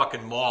up at the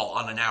fucking mall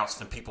unannounced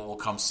and people will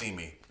come see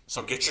me.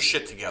 So get your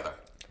shit together.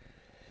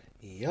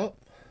 Yep.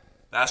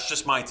 That's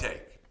just my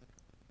take.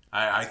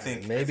 I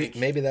think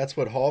maybe that's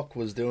what Hulk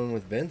was doing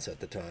with Vince at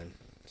the time.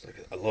 It's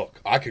like, look,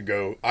 I could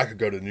go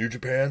to New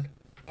Japan,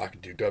 I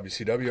could do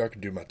WCW, I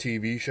could do my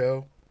TV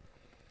show.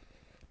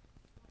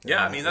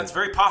 Yeah, I mean, that's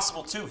very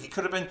possible too. He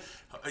could have been,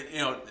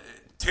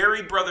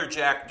 Terry Brother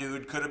Jack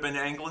dude could have been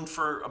angling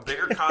for a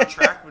bigger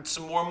contract with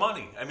some more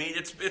money. I mean,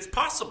 it's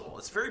possible.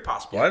 It's very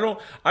possible.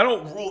 I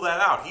don't rule that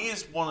out. He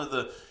is one of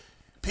the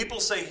people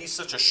say he's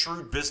such a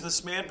shrewd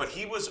businessman, but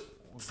he was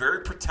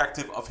very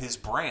protective of his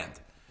brand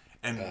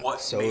and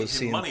what made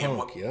him money.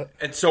 Punk,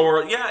 and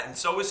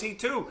so is he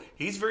too.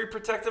 He's very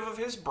protective of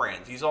his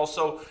brand. He's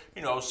also,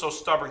 so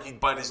stubborn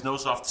he'd bite his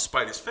nose off to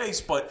spite his face,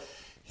 but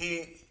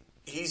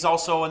he's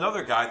also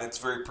another guy that's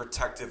very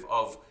protective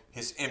of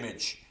his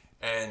image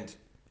and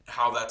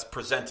how that's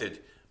presented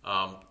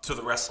to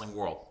the wrestling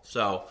world.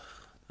 So,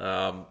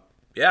 it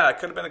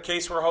could have been a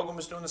case where Hogan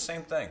was doing the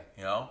same thing.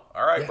 All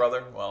right,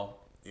 brother. Well,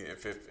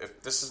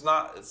 if this is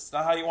it's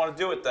not how you want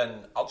to do it,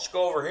 then I'll just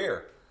go over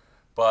here.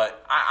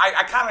 But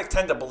I kind of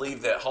tend to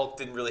believe that Hulk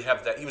didn't really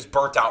have that. He was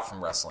burnt out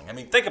from wrestling. I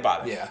mean, think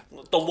about it. Yeah.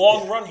 The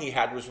long run he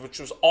had which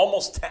was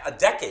almost a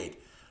decade,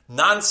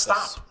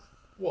 nonstop.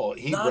 Well,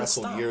 he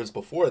wrestled years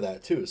before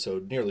that too,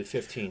 so nearly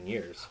 15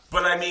 years.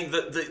 But I mean,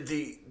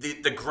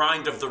 the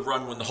grind of the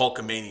run when the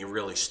Hulkamania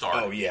really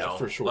started. Oh yeah,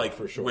 for sure, like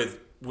for sure.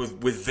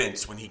 With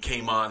Vince when he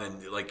came on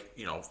and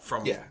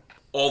from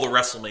all the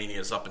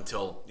WrestleManias up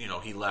until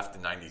he left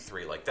in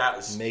 '93. Like that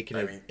was making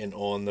an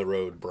on the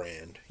road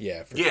brand.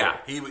 Yeah, for yeah,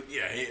 sure.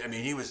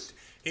 he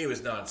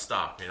was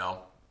nonstop.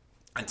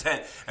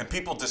 And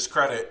people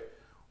discredit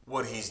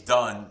what he's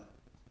done.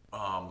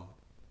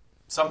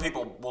 Some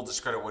people will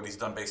discredit what he's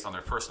done based on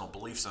their personal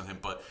beliefs on him,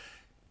 but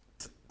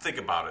think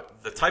about it.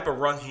 The type of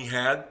run he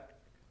had,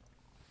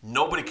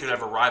 nobody could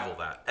ever rival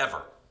that,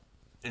 ever,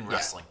 in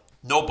wrestling.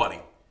 Yeah. Nobody,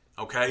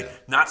 okay? Yeah.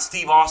 Not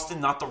Steve Austin,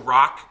 not The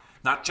Rock,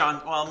 not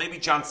John, well, maybe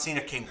John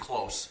Cena came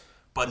close,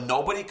 but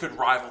nobody could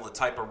rival the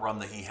type of run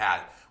that he had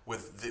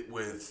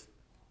with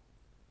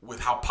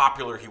how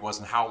popular he was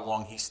and how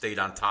long he stayed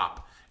on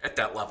top at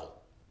that level.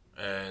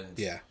 And,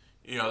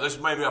 there's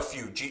maybe a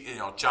few,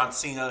 John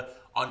Cena,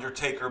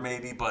 Undertaker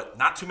maybe, but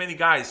not too many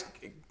guys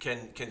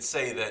can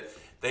say that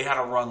they had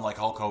a run like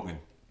Hulk Hogan.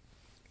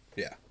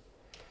 Yeah.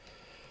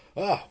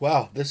 Oh,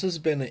 wow. This has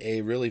been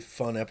a really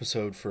fun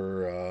episode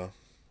for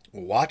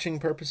watching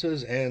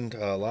purposes and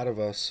a lot of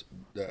us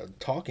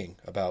talking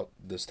about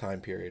this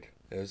time period.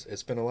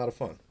 It's been a lot of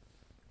fun.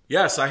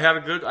 Yes, I had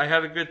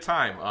a good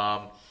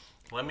time.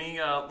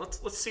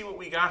 Let's see what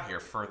we got here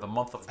for the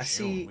month of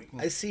June.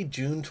 I see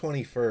June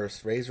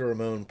 21st, Razor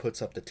Ramon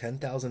puts up to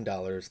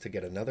 $10,000 to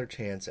get another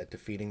chance at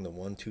defeating the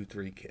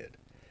 1-2-3 Kid.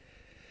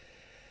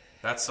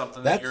 That's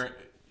something June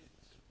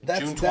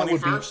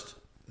 21st?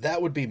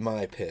 That would be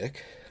my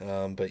pick,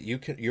 but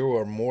you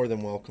are more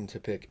than welcome to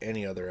pick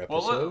any other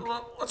episode.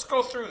 Well, let's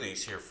go through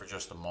these here for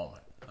just a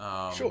moment.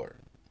 Sure.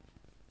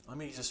 Let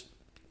me just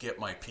get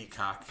my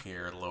Peacock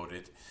here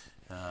loaded.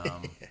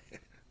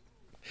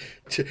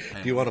 Do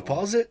you want to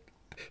pause it?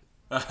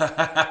 I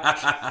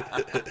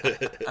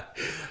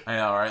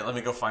know, right? Let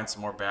me go find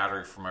some more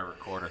battery for my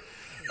recorder.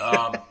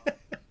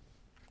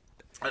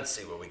 Let's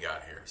see what we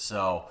got here.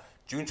 So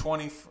June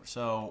 20.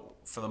 So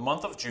for the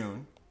month of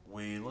June,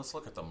 let's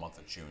look at the month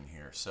of June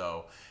here.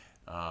 So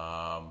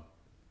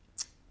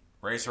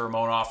Razor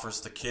Ramon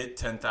offers the Kid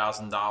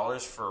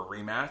 $10,000 for a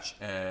rematch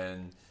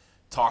and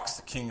talks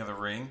the King of the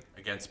Ring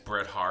against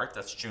Bret Hart.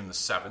 That's June the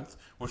 7th,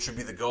 which would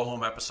be the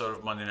go-home episode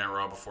of Monday Night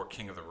Raw before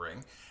King of the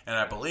Ring. And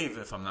I believe,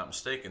 if I'm not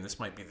mistaken, this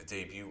might be the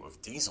debut of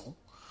Diesel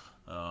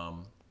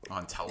on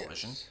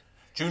television. Yes.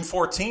 June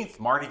 14th,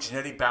 Marty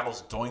Jannetty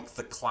battles Doink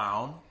the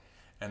Clown,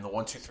 and the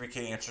 1-2-3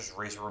 Kid answers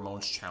Razor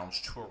Ramon's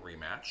challenge to a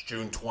rematch.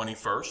 June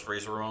 21st,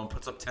 Razor Ramon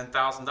puts up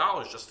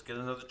 $10,000 just to get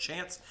another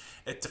chance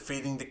at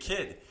defeating the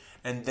Kid.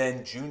 And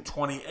then June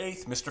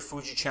 28th, Mr.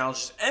 Fuji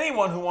challenges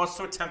anyone who wants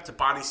to attempt to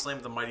body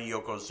slam the mighty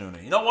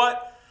Yokozuna. You know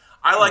what?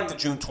 I like the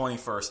June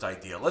 21st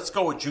idea. Let's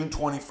go with June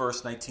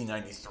 21st,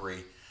 1993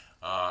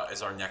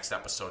 as our next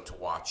episode to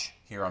watch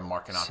here on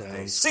Marking Out the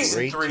Days.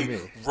 Season 3,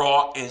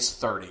 Raw is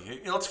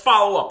 30. Let's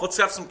follow up. Let's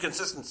have some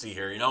consistency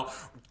here,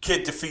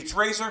 Kid defeats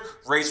Razor.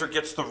 Razor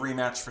gets the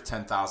rematch for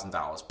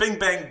 $10,000. Bing,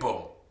 bang,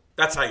 boom.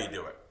 That's how you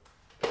do it.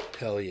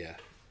 Hell yeah.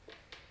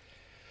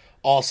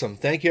 Awesome.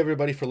 Thank you,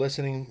 everybody, for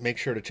listening. Make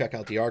sure to check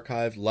out the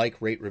archive. Like,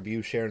 rate,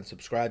 review, share, and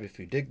subscribe if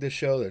you dig this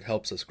show. That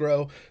helps us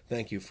grow.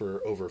 Thank you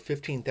for over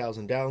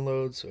 15,000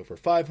 downloads, over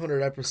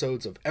 500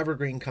 episodes of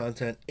evergreen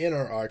content in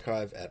our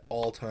archive at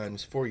all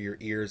times for your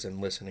ears and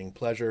listening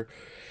pleasure.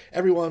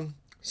 Everyone,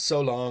 so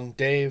long.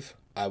 Dave,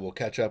 I will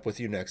catch up with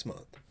you next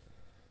month.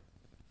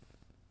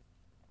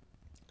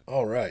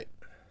 All right.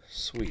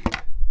 Sweet.